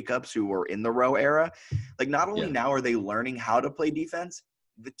Zach Jacobs, who were in the Rowe era, like, not only now are they learning how to play defense,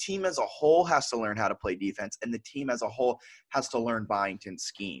 the team as a whole has to learn how to play defense, and the team as a whole has to learn Byington's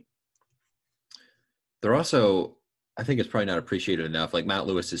scheme. They're also, I think it's probably not appreciated enough. Like Matt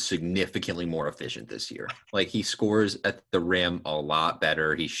Lewis is significantly more efficient this year. Like he scores at the rim a lot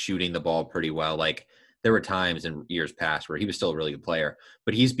better. He's shooting the ball pretty well. Like there were times in years past where he was still a really good player,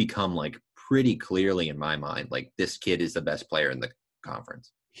 but he's become like pretty clearly in my mind, like this kid is the best player in the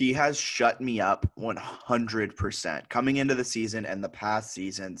conference. He has shut me up 100%. Coming into the season and the past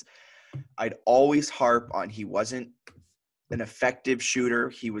seasons, I'd always harp on he wasn't an effective shooter.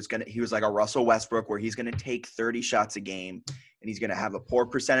 He was like a Russell Westbrook where he's going to take 30 shots a game and he's going to have a poor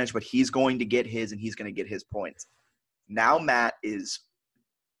percentage, but he's going to get his and he's going to get his points. Now Matt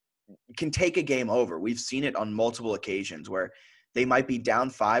can take a game over. We've seen it on multiple occasions where they might be down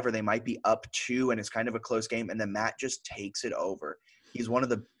 5 or they might be up 2 and it's kind of a close game, and then Matt just takes it over. He's one of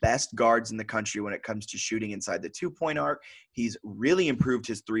the best guards in the country when it comes to shooting inside the 2-point arc. He's really improved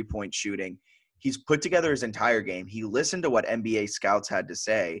his 3-point shooting. He's put together his entire game. He listened to what NBA scouts had to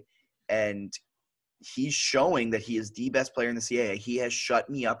say, and he's showing that he is the best player in the CAA. He has shut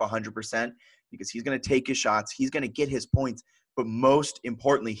me up 100% because he's going to take his shots. He's going to get his points, but most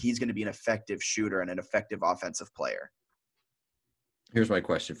importantly, he's going to be an effective shooter and an effective offensive player. Here's my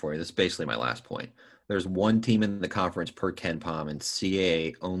question for you. This is basically my last point. There's one team in the conference per Ken Pom in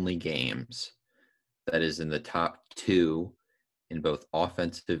CAA only games that is in the top 2 in both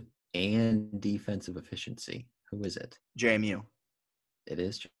offensive and defensive efficiency. Who is it? JMU. It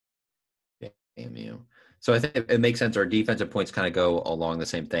is JMU. So I think it makes sense. Our defensive points kind of go along the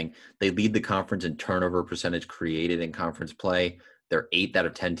same thing. They lead the conference in turnover percentage created in conference play. They're 8th out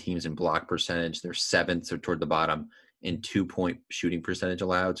of 10 teams in block percentage. They're 7th, so toward the bottom, in 2-point shooting percentage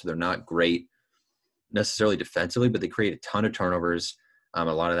allowed. So they're not great necessarily defensively, but they create a ton of turnovers. A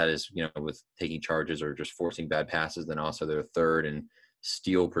lot of that is, with taking charges or just forcing bad passes. Then also they're 3rd in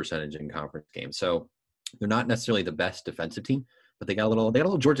steal percentage in conference games. So they're not necessarily the best defensive team, but they got a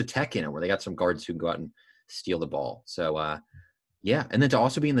little Georgia Tech in it where they got some guards who can go out and steal the ball. So yeah. And then to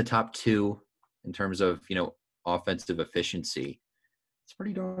also be in the top 2 in terms of, offensive efficiency, it's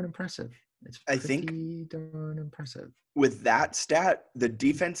pretty darn impressive. I think darn impressive. With that stat, the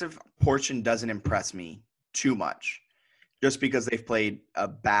defensive portion doesn't impress me too much just because they've played a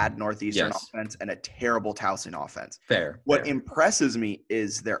bad Northeastern offense and a terrible Towson offense. Fair. What impresses me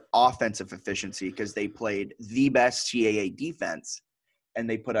is their offensive efficiency because they played the best CAA defense and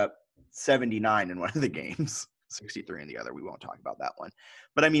they put up 79 in one of the games, 63 in the other. We won't talk about that one.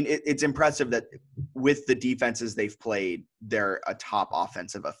 But, I mean, it's impressive that with the defenses they've played, they're a top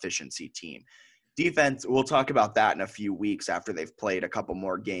offensive efficiency team. Defense, we'll talk about that in a few weeks after they've played a couple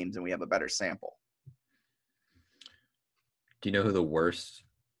more games and we have a better sample. Do you know who the worst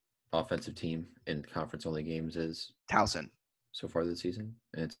offensive team in conference-only games is? Towson. So far this season?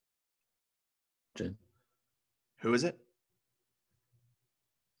 And it's Who is it?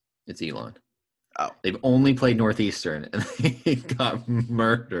 It's Elon. Oh. They've only played Northeastern and they got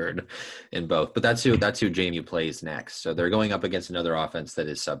murdered in both. But that's who JMU plays next. So they're going up against another offense that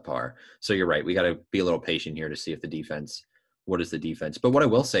is subpar. So you're right. We got to be a little patient here to see if what is the defense. But what I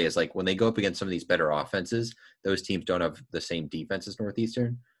will say is, like, when they go up against some of these better offenses, those teams don't have the same defense as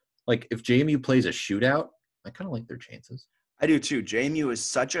Northeastern. Like, if JMU plays a shootout, I kind of like their chances. I do too. JMU is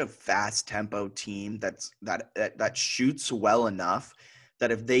such a fast tempo team that shoots well enough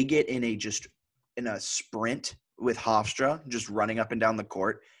that if they get in a sprint with Hofstra just running up and down the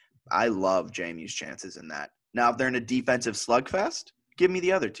court, I love JMU's chances in that. Now, if they're in a defensive slugfest, give me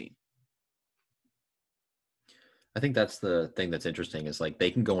the other team. I think that's the thing that's interesting is like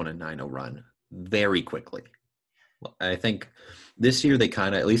they can go on a 9-0 run very quickly. I think this year they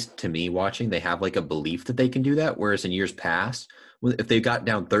kind of, at least to me watching, they have like a belief that they can do that. Whereas in years past, if they got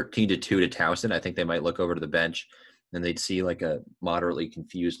down 13-2 to Towson, I think they might look over to the bench and they'd see like a moderately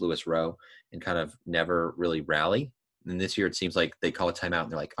confused Lewis Rowe and kind of never really rally. And this year it seems like they call a timeout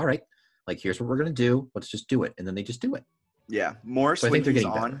and they're like, all right, like here's what we're going to do. Let's just do it. And then they just do it. Yeah. Morse, So I when think they're he's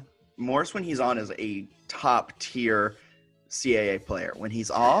getting on, better. Morse, when he's on, is a top tier CAA player. When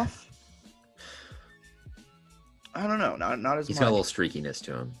he's off, I don't know. Not as He's much. got a little streakiness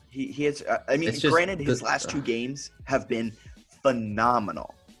to him. He has. I mean, It's just granted, his last 2 games have been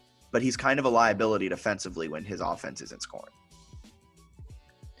phenomenal, but he's kind of a liability defensively when his offense isn't scoring.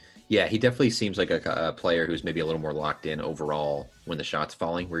 Yeah, he definitely seems like a player who's maybe a little more locked in overall when the shot's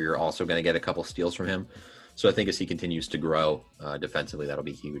falling, where you're also going to get a couple steals from him. So I think as he continues to grow defensively, that'll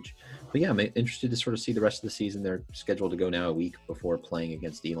be huge. But yeah, I'm interested to sort of see the rest of the season. They're scheduled to go now a week before playing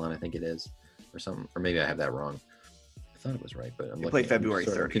against Elon, I think it is, or something. Or maybe I have that wrong. I thought it was right, but They play February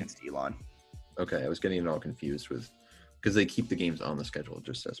 3rd against Elon. Okay, I was getting it all confused with because they keep the games on the schedule. It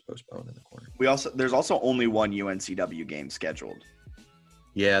just says postponed in the corner. There's also only one UNCW game scheduled.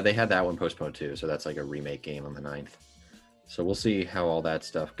 Yeah, they had that one postponed too, so that's like a remake game on the 9th. So we'll see how all that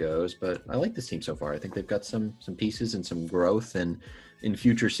stuff goes, but I like this team so far. I think they've got some pieces and some growth, and in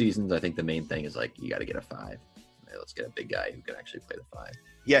future seasons, I think the main thing is like you got to get a 5. Hey, let's get a big guy who can actually play the 5.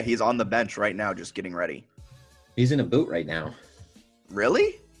 Yeah, he's on the bench right now, just getting ready. He's in a boot right now.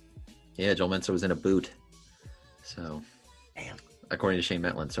 Really? Yeah, Joel Mensa was in a boot. So, Damn. according to Shane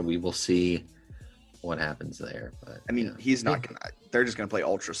Metlin, so we will see what happens there. But I mean, yeah. he's not gonna. They're just gonna play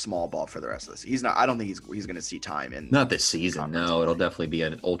ultra small ball for the rest of this. He's not. I don't think he's gonna see time in. Not this season. conference No, play. it'll definitely be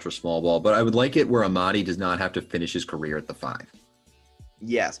an ultra small ball. But I would like it where Amadi does not have to finish his career at the 5.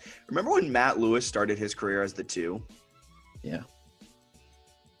 Yes. Remember when Matt Lewis started his career as the 2? Yeah.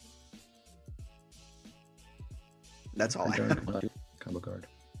 That's all I have. Combo guard.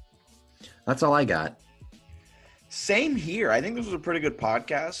 That's all I got. Same here. I think this was a pretty good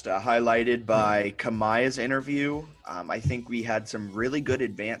podcast, highlighted by Kamaya's interview. I think we had some really good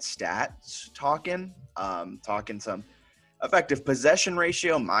advanced stats talking some effective possession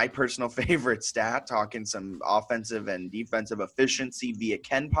ratio, my personal favorite stat, talking some offensive and defensive efficiency via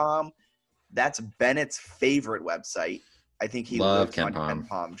KenPom. That's Bennett's favorite website. I think he Love lives on KenPom.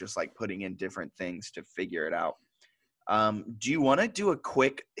 KenPom, just like putting in different things to figure it out. Do you want to do a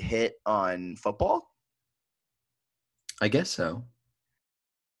quick hit on football? I guess so.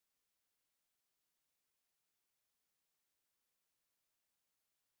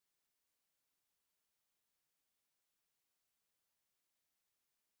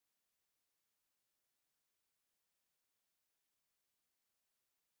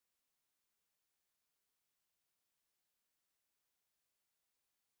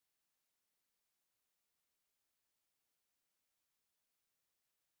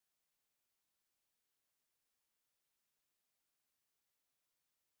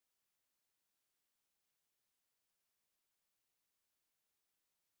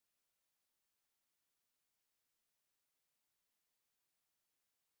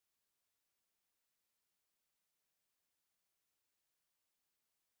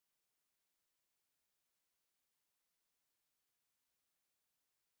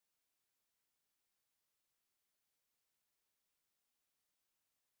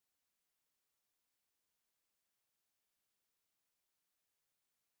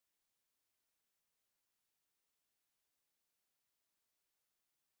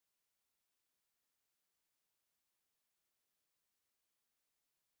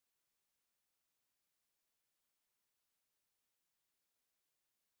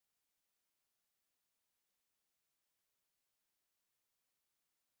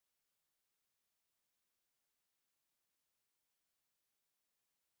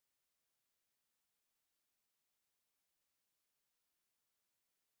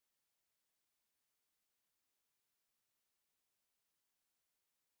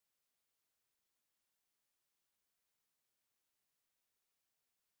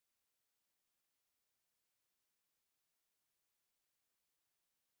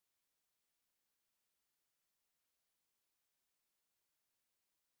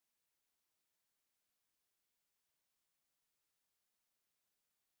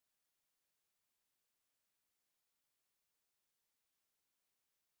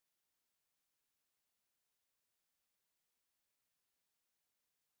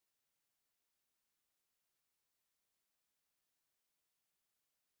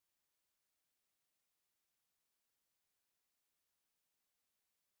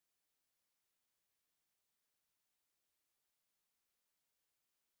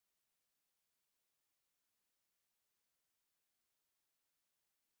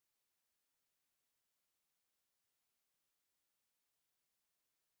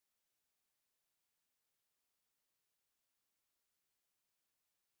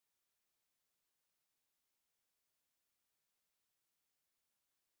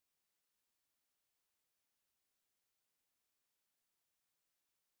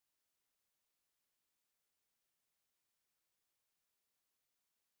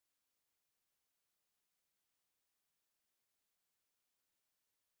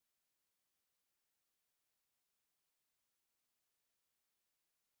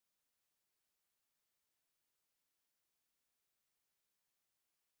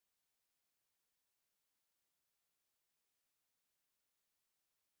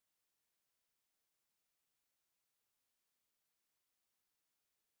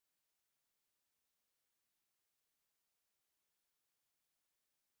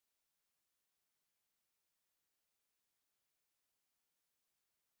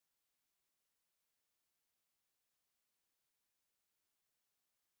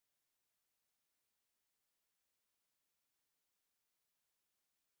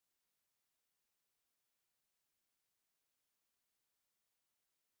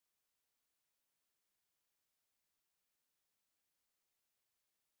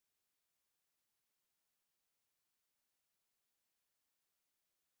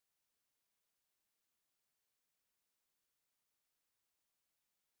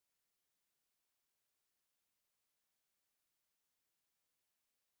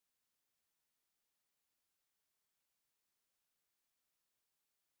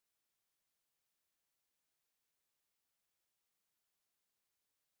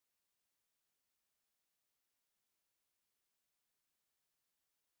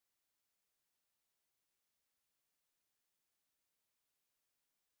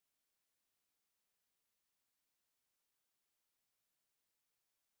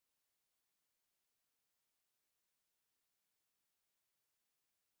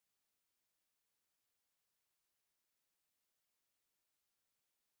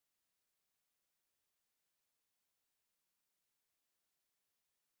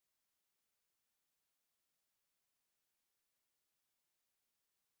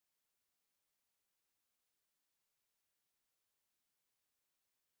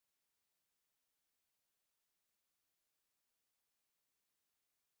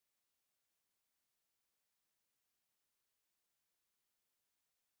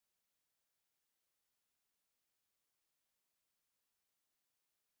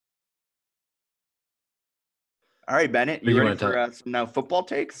 All right, Bennett, What do you you ready wanna for some now football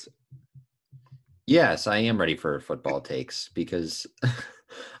takes? Yes, I am ready for football takes because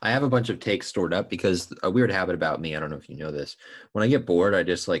I have a bunch of takes stored up because a weird habit about me, I don't know if you know this. When I get bored, I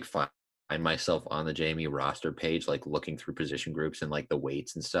just like find myself on the JMU roster page, like looking through position groups and like the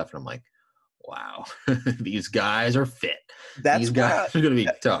weights and stuff. And I'm like, wow, these guys are fit. That's These guys are going to be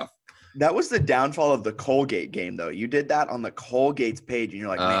tough. That was the downfall of the Colgate game, though. You did that on the Colgate's page, and you're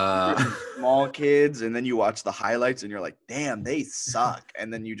like, man, these are some small kids. And then you watch the highlights, and you're like, damn, they suck.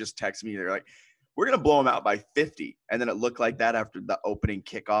 And then you just text me, they're like, we're going to blow them out by 50. And then it looked like that after the opening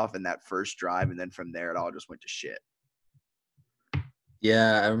kickoff and that first drive. And then from there, it all just went to shit.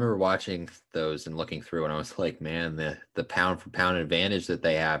 Yeah, I remember watching those and looking through, and I was like, man, the pound for pound advantage that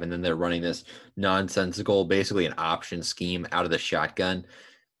they have. And then they're running this nonsensical, basically an option scheme out of the shotgun.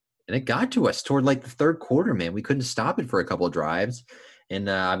 And it got to us toward like the third quarter, man. We couldn't stop it for a couple of drives. And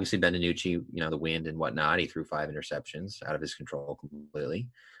obviously Ben DiNucci, the wind and whatnot, he threw 5 interceptions out of his control completely.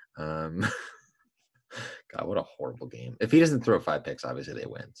 God, what a horrible game. If he doesn't throw 5 picks, obviously they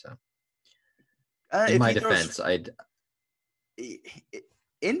win. So in my defense, in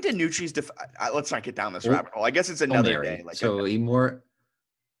DiNucci's let's not get down this rabbit hole. I guess it's another day.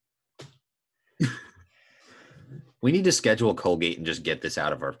 We need to schedule Colgate and just get this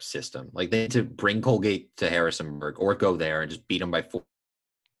out of our system. Like they need to bring Colgate to Harrisonburg or go there and just beat them by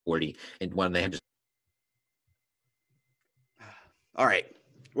 40. And when they have just. All right.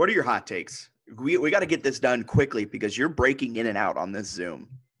 What are your hot takes? We got to get this done quickly because you're breaking in and out on this Zoom.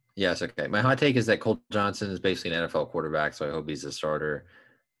 Yes. Okay. My hot take is that Colt Johnson is basically an NFL quarterback. So I hope he's a starter.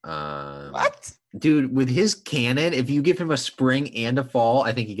 What? Dude, with his cannon, if you give him a spring and a fall,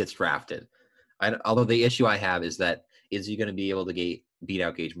 I think he gets drafted. Although the issue I have is he going to be able to beat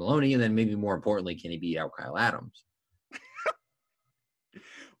out Gage Maloney? And then maybe more importantly, can he beat out Kyle Adams?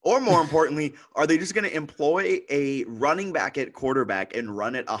 Or more importantly, are they just going to employ a running back at quarterback and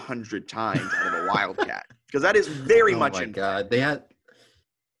run it 100 times out of a Wildcat? Because that is very much in God. They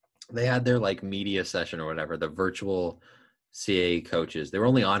had their like media session or whatever, the virtual CAA coaches. They were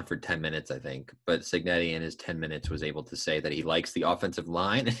only on for 10 minutes, I think. But Cignetti in his 10 minutes was able to say that he likes the offensive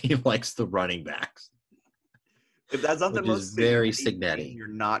line and he likes the running backs. If that's not the most very Cignetti, you're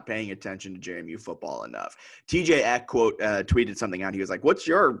not paying attention to JMU football enough. TJ Eck tweeted something out. He was like, "What's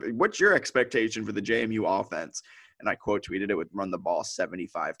your expectation for the JMU offense?" And I quote tweeted it would run the ball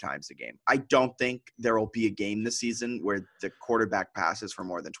 75 times a game. I don't think there will be a game this season where the quarterback passes for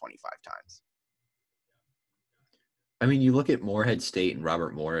more than 25 times. I mean, you look at Morehead State and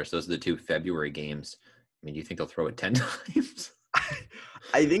Robert Morris. Those are the 2 February games. I mean, do you think they'll throw it 10 times?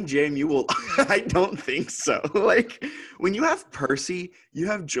 I think JMU will. I don't think so. Like, when you have Percy, you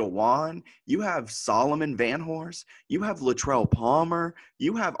have Jawan, you have Solomon Van Horst, you have Latrell Palmer,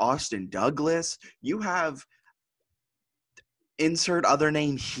 you have Austin Douglas, you have insert other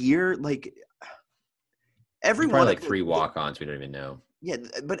name here. Like, everyone. Probably like 3 walk-ons we don't even know. Yeah,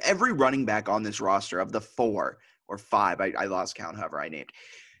 but every running back on this roster of the 4 or 5, I lost count, however I named,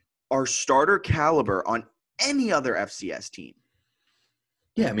 are starter caliber on any other FCS team.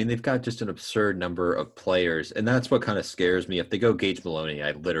 Yeah, I mean, they've got just an absurd number of players, and that's what kind of scares me. If they go Gage Maloney,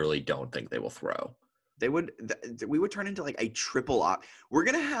 I literally don't think they will throw. We would turn into like a triple op. We're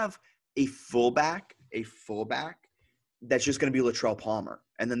going to have a fullback that's just going to be Latrell Palmer,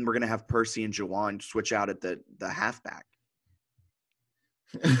 and then we're going to have Percy and Jawan switch out at the halfback.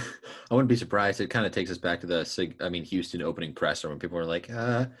 I wouldn't be surprised. It kind of takes us back to the Houston opening presser when people were like,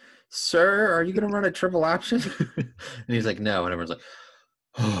 sir, are you going to run a triple option? And he's like, no. And everyone's like,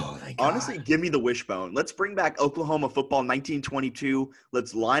 oh, thank God. Honestly, give me the wishbone. Let's bring back Oklahoma football 1922.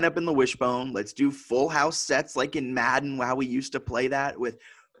 Let's line up in the wishbone. Let's do full house sets like in Madden, how we used to play that with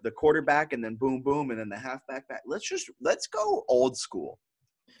the quarterback and then boom, boom, and then the halfback back. Let's go old school.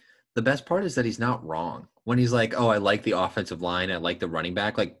 The best part is that he's not wrong. When he's like, oh, I like the offensive line, I like the running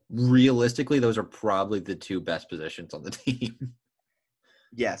back, like realistically, those are probably the 2 best positions on the team.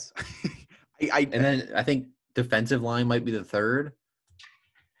 Yes. And then I think defensive line might be the 3rd.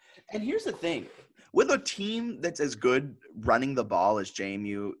 And here's the thing. With a team that's as good running the ball as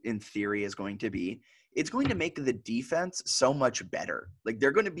JMU in theory is going to be, it's going to make the defense so much better. Like,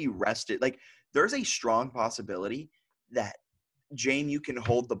 they're going to be rested. Like, there's a strong possibility that JMU can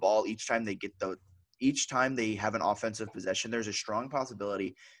hold the ball each time they have an offensive possession. There's a strong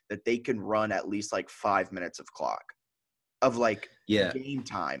possibility that they can run at least like 5 minutes of clock of game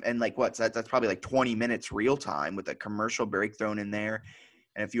time. And like that's probably like 20 minutes real time with a commercial break thrown in there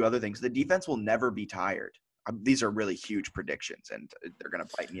and a few other things. The defense will never be tired. These are really huge predictions and they're going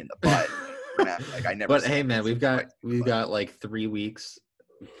to bite me in the butt. But hey man, we've got like 3 weeks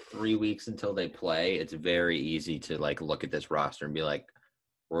 3 weeks until they play, it's very easy to like look at this roster and be like,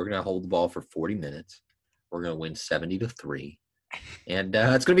 we're going to hold the ball for 40 minutes. We're going to win 70-3. And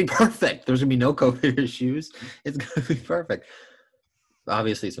it's going to be perfect. There's going to be no COVID issues. It's going to be perfect.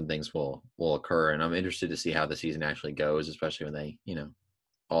 Obviously, some things will occur, and I'm interested to see how the season actually goes, especially when they,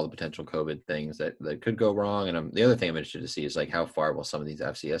 all the potential COVID things that could go wrong. And the other thing I'm interested to see is like how far will some of these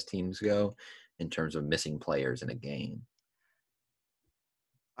FCS teams go in terms of missing players in a game.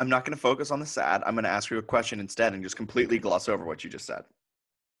 I'm not going to focus on the sad. I'm going to ask you a question instead and just completely gloss over what you just said.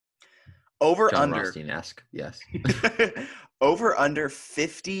 Over John under Rothstein-esque, yes. over under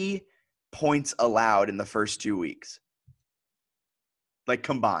 50 points allowed in the first 2 weeks. Like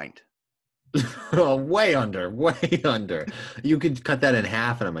combined. Oh, way under. You could cut that in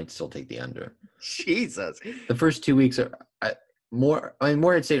half and I might still take the under. Jesus. The first 2 weeks are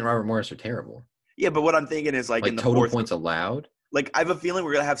Morehead State and Robert Morris are terrible. Yeah, but what I'm thinking is like in the total fourth, points allowed. Like I have a feeling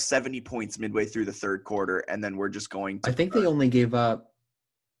we're going to have 70 points midway through the third quarter, and then we're just going to. I think they only gave up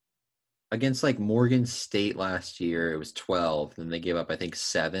against like Morgan State last year. It was 12. Then they gave up, I think,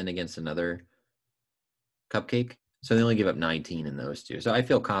 7 against another cupcake. So they only gave up 19 in those two. So I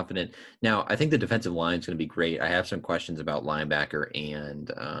feel confident. Now, I think the defensive line is going to be great. I have some questions about linebacker and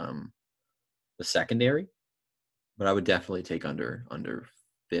the secondary, but I would definitely take under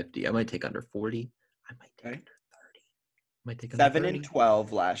 50. I might take under 40. I might take under 30. I might take under 7 30. and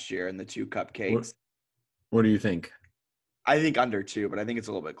 12 last year in the two cupcakes. What do you think? I think under 2, but I think it's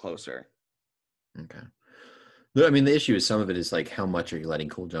a little bit closer. Okay. I mean, the issue is some of it is like, how much are you letting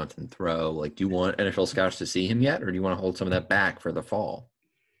Cole Johnson throw? Like, do you want NFL scouts to see him yet, or do you want to hold some of that back for the fall?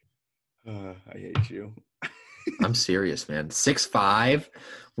 I hate you. I'm serious, man. 6'5"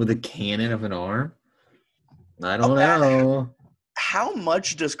 with a cannon of an arm. I don't know. How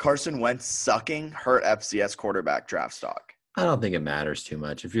much does Carson Wentz sucking hurt FCS quarterback draft stock? I don't think it matters too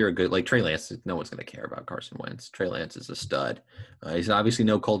much. If you're a good, like Trey Lance, no one's going to care about Carson Wentz. Trey Lance is a stud. He's obviously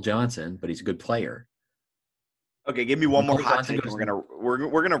no Cole Johnson, but he's a good player. Okay, give me one more hot take. Goes,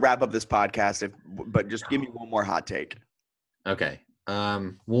 we're gonna wrap up this podcast, but just give me one more hot take. Okay.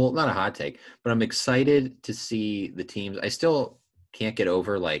 Well, not a hot take, but I'm excited to see the teams. I still can't get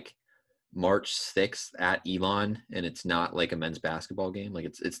over like March 6th at Elon, and it's not like a men's basketball game. Like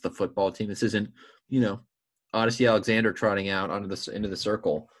it's the football team. This isn't, Odyssey Alexander trotting out into the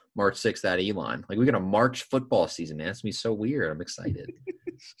circle. March 6th at Elon. Like we got a March football season, man. It's gonna be so weird. I'm excited.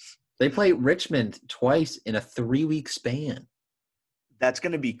 They play Richmond twice in a 3-week span. That's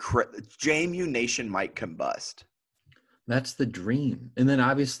going to be JMU Nation might combust. That's the dream. And then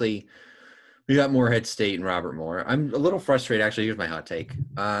obviously we got Morehead State and Robert Moore. I'm a little frustrated. Actually, here's my hot take. It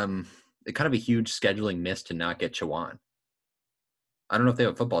kind of a huge scheduling miss to not get Chawan. I don't know if they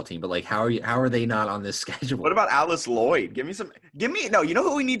have a football team, but like, how are they not on this schedule? What about Alice Lloyd? No, you know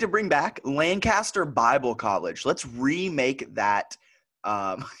who we need to bring back? Lancaster Bible College. Let's remake that.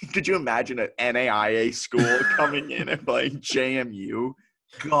 Could you imagine an NAIA school coming in and playing JMU?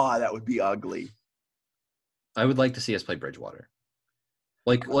 God, that would be ugly. I would like to see us play Bridgewater.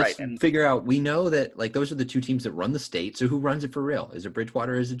 Like, let's figure out. We know that like those are the two teams that run the state. So who runs it for real? Is it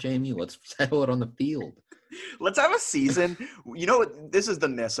Bridgewater or is it JMU? Let's settle it on the field. Let's have a season. You know what? This is the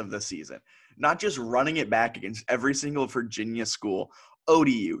miss of the season. Not just running it back against every single Virginia school.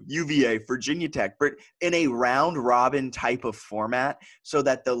 ODU, UVA, Virginia Tech, but in a round-robin type of format so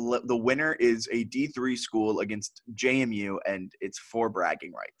that the winner is a D3 school against JMU, and it's for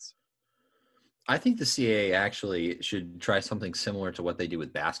bragging rights. I think the CAA actually should try something similar to what they do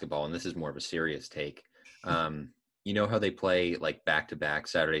with basketball, and this is more of a serious take. You know how they play like back-to-back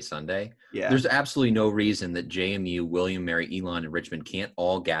Saturday, Sunday? Yeah. There's absolutely no reason that JMU, William Mary, Elon, and Richmond can't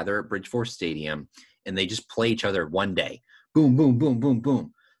all gather at Bridgeforth Stadium, and they just play each other one day. Boom, boom, boom, boom,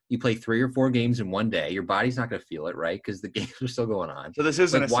 boom. You play 3 or 4 games in one day. Your body's not going to feel it, right? Because the games are still going on. So this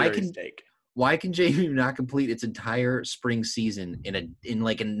isn't a serious take. Why can JMU not complete its entire spring season in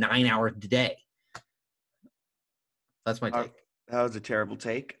like a 9-hour day? That's my take. That was a terrible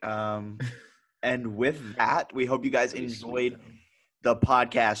take. And with that, we hope you guys enjoyed the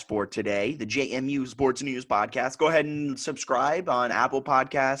podcast for today, the JMU Sports News Podcast. Go ahead and subscribe on Apple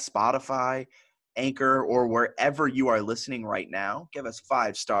Podcasts, Spotify, Anchor, or wherever you are listening right now. Give us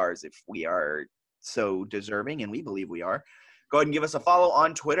 5 stars if we are so deserving, and we believe we are. Go ahead and give us a follow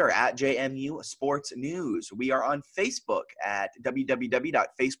on Twitter at JMU Sports News. We are on Facebook at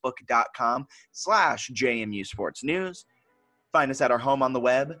www.facebook.com/JMU Sports News. Find us at our home on the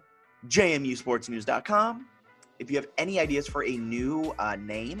web, jmusportsnews.com. If you have any ideas for a new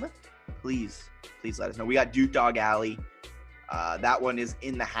name, please let us know. We got Duke Dog Alley. That one is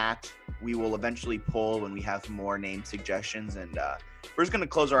in the hat. We will eventually pull when we have more name suggestions, and we're just going to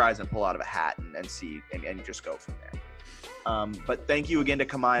close our eyes and pull out of a hat and see and just go from there. But thank you again to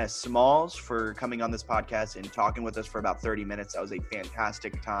Kamaya Smalls for coming on this podcast and talking with us for about 30 minutes. That was a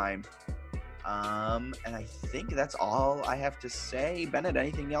fantastic time. And I think that's all I have to say. Bennett,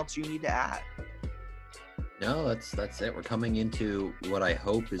 anything else you need to add? No, that's it. We're coming into what I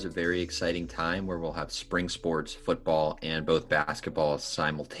hope is a very exciting time where we'll have spring sports, football, and both basketball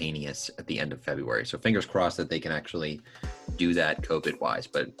simultaneous at the end of February. So fingers crossed that they can actually do that COVID-wise,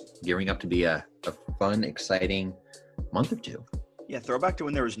 but gearing up to be a fun, exciting month or two. Yeah, throwback to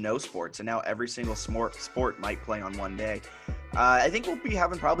when there was no sports, and now every single sport might play on one day. I think we'll be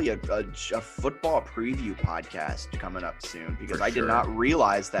having probably a football preview podcast coming up soon, because I did not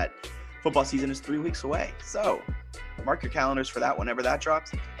realize that football season is 3 weeks away. So mark your calendars for that whenever that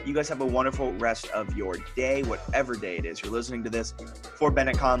drops. You guys have a wonderful rest of your day, whatever day it is you're listening to this. For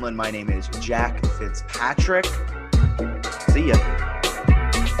Bennett Conlon, my name is Jack Fitzpatrick. See ya.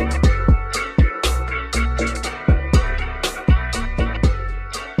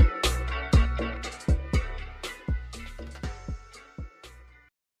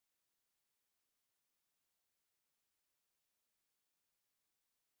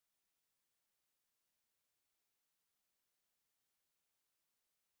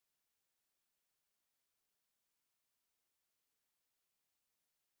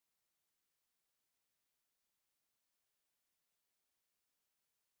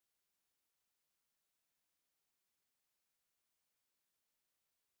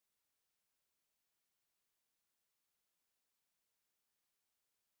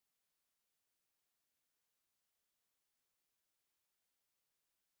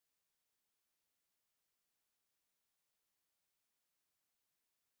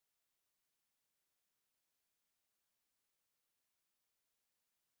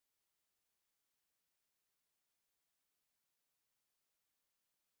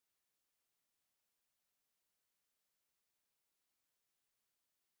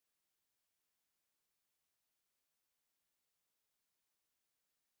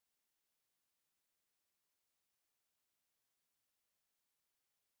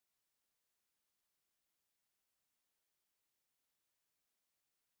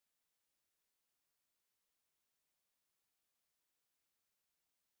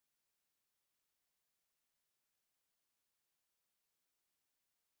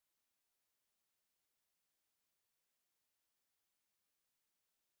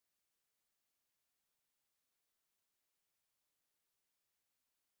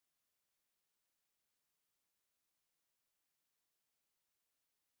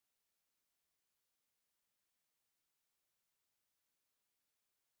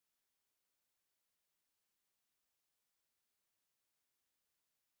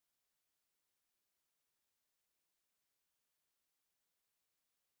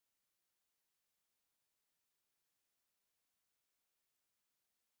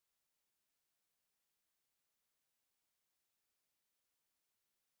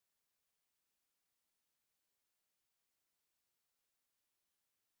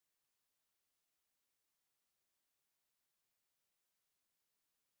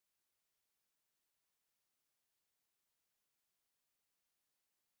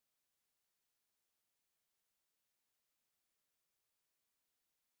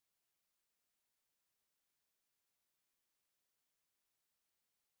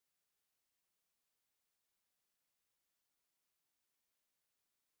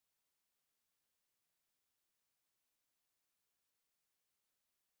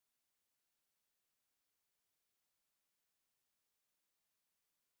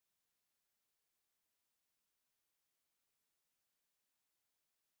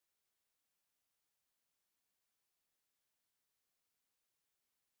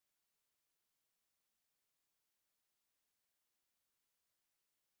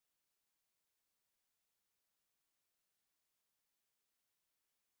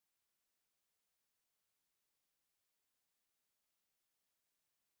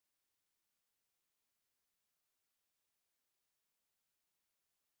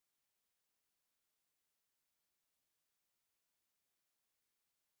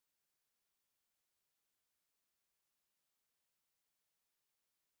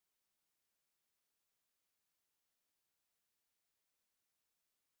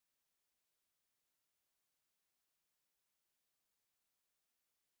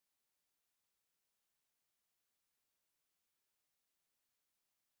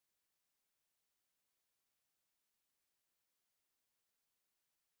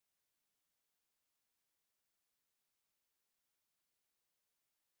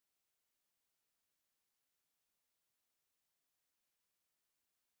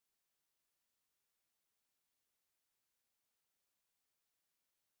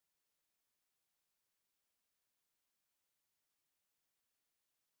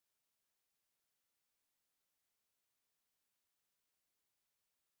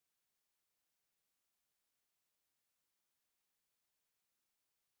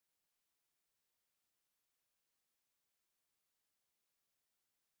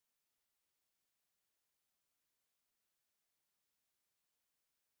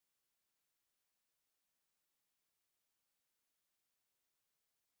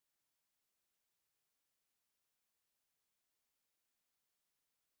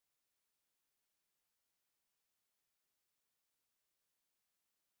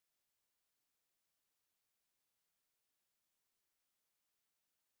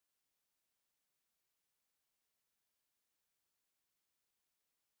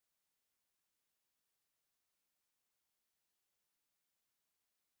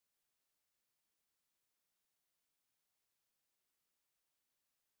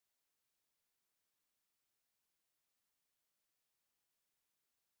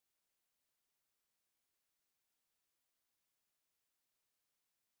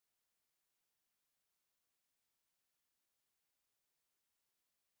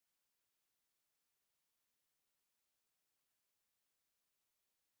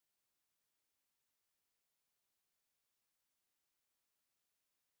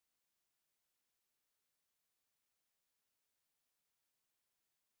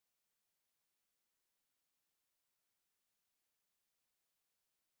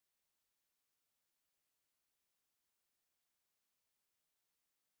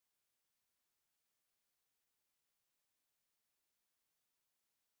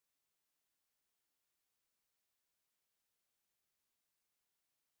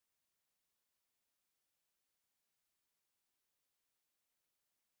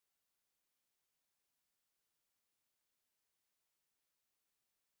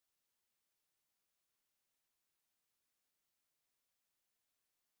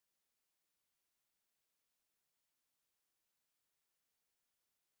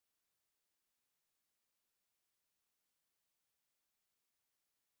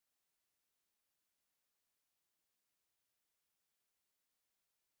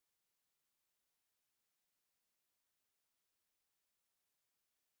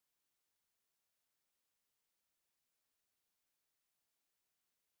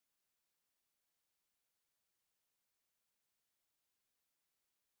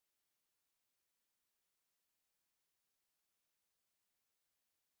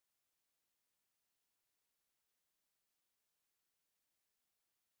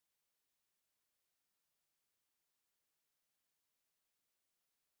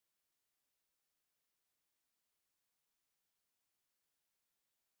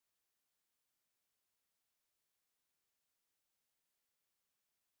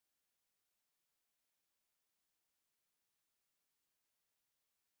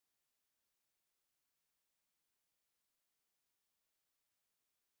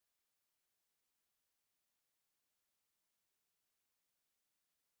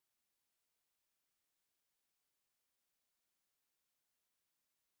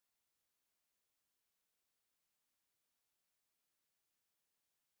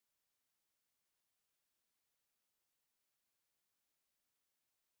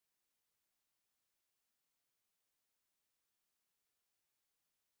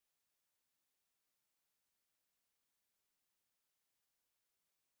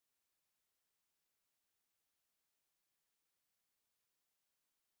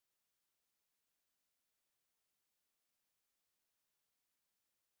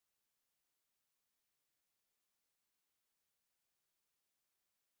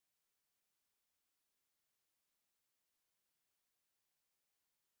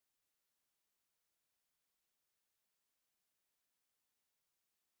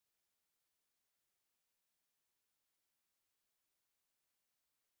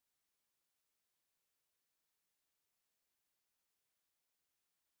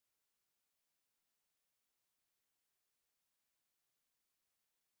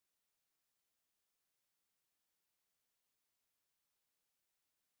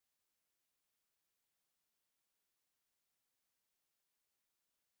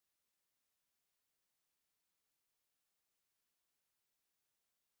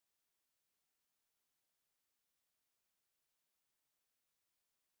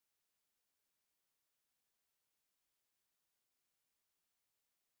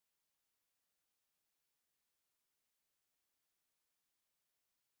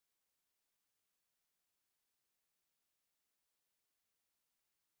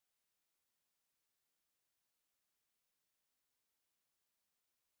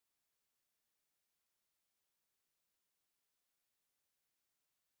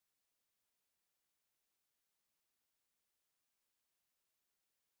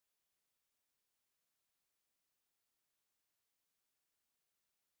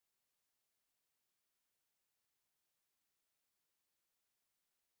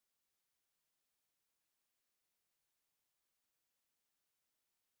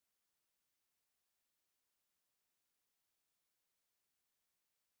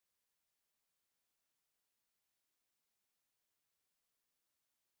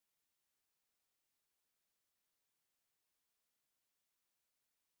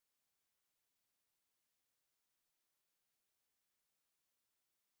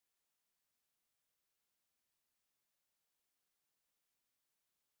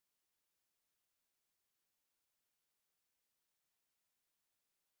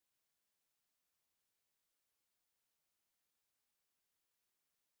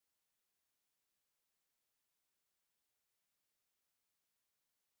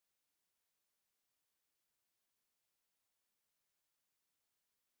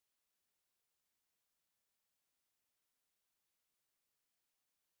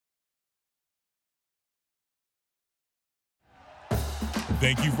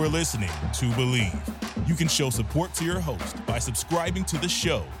 Thank you for listening to Believe. You can show support to your host by subscribing to the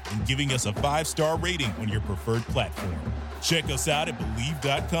show and giving us a 5-star rating on your preferred platform. Check us out at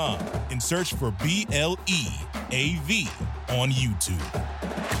Believe.com and search for BLEAV on YouTube.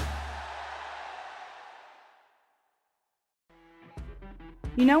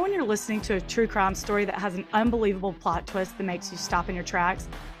 You know when you're listening to a true crime story that has an unbelievable plot twist that makes you stop in your tracks?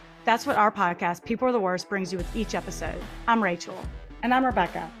 That's what our podcast, People Are the Worst, brings you with each episode. I'm Rachel. And I'm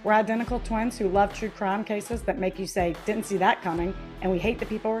Rebecca. We're identical twins who love true crime cases that make you say, didn't see that coming, and we hate the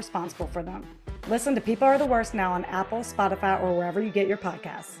people responsible for them. Listen to People Are the Worst now on Apple, Spotify, or wherever you get your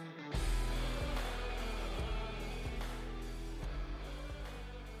podcasts.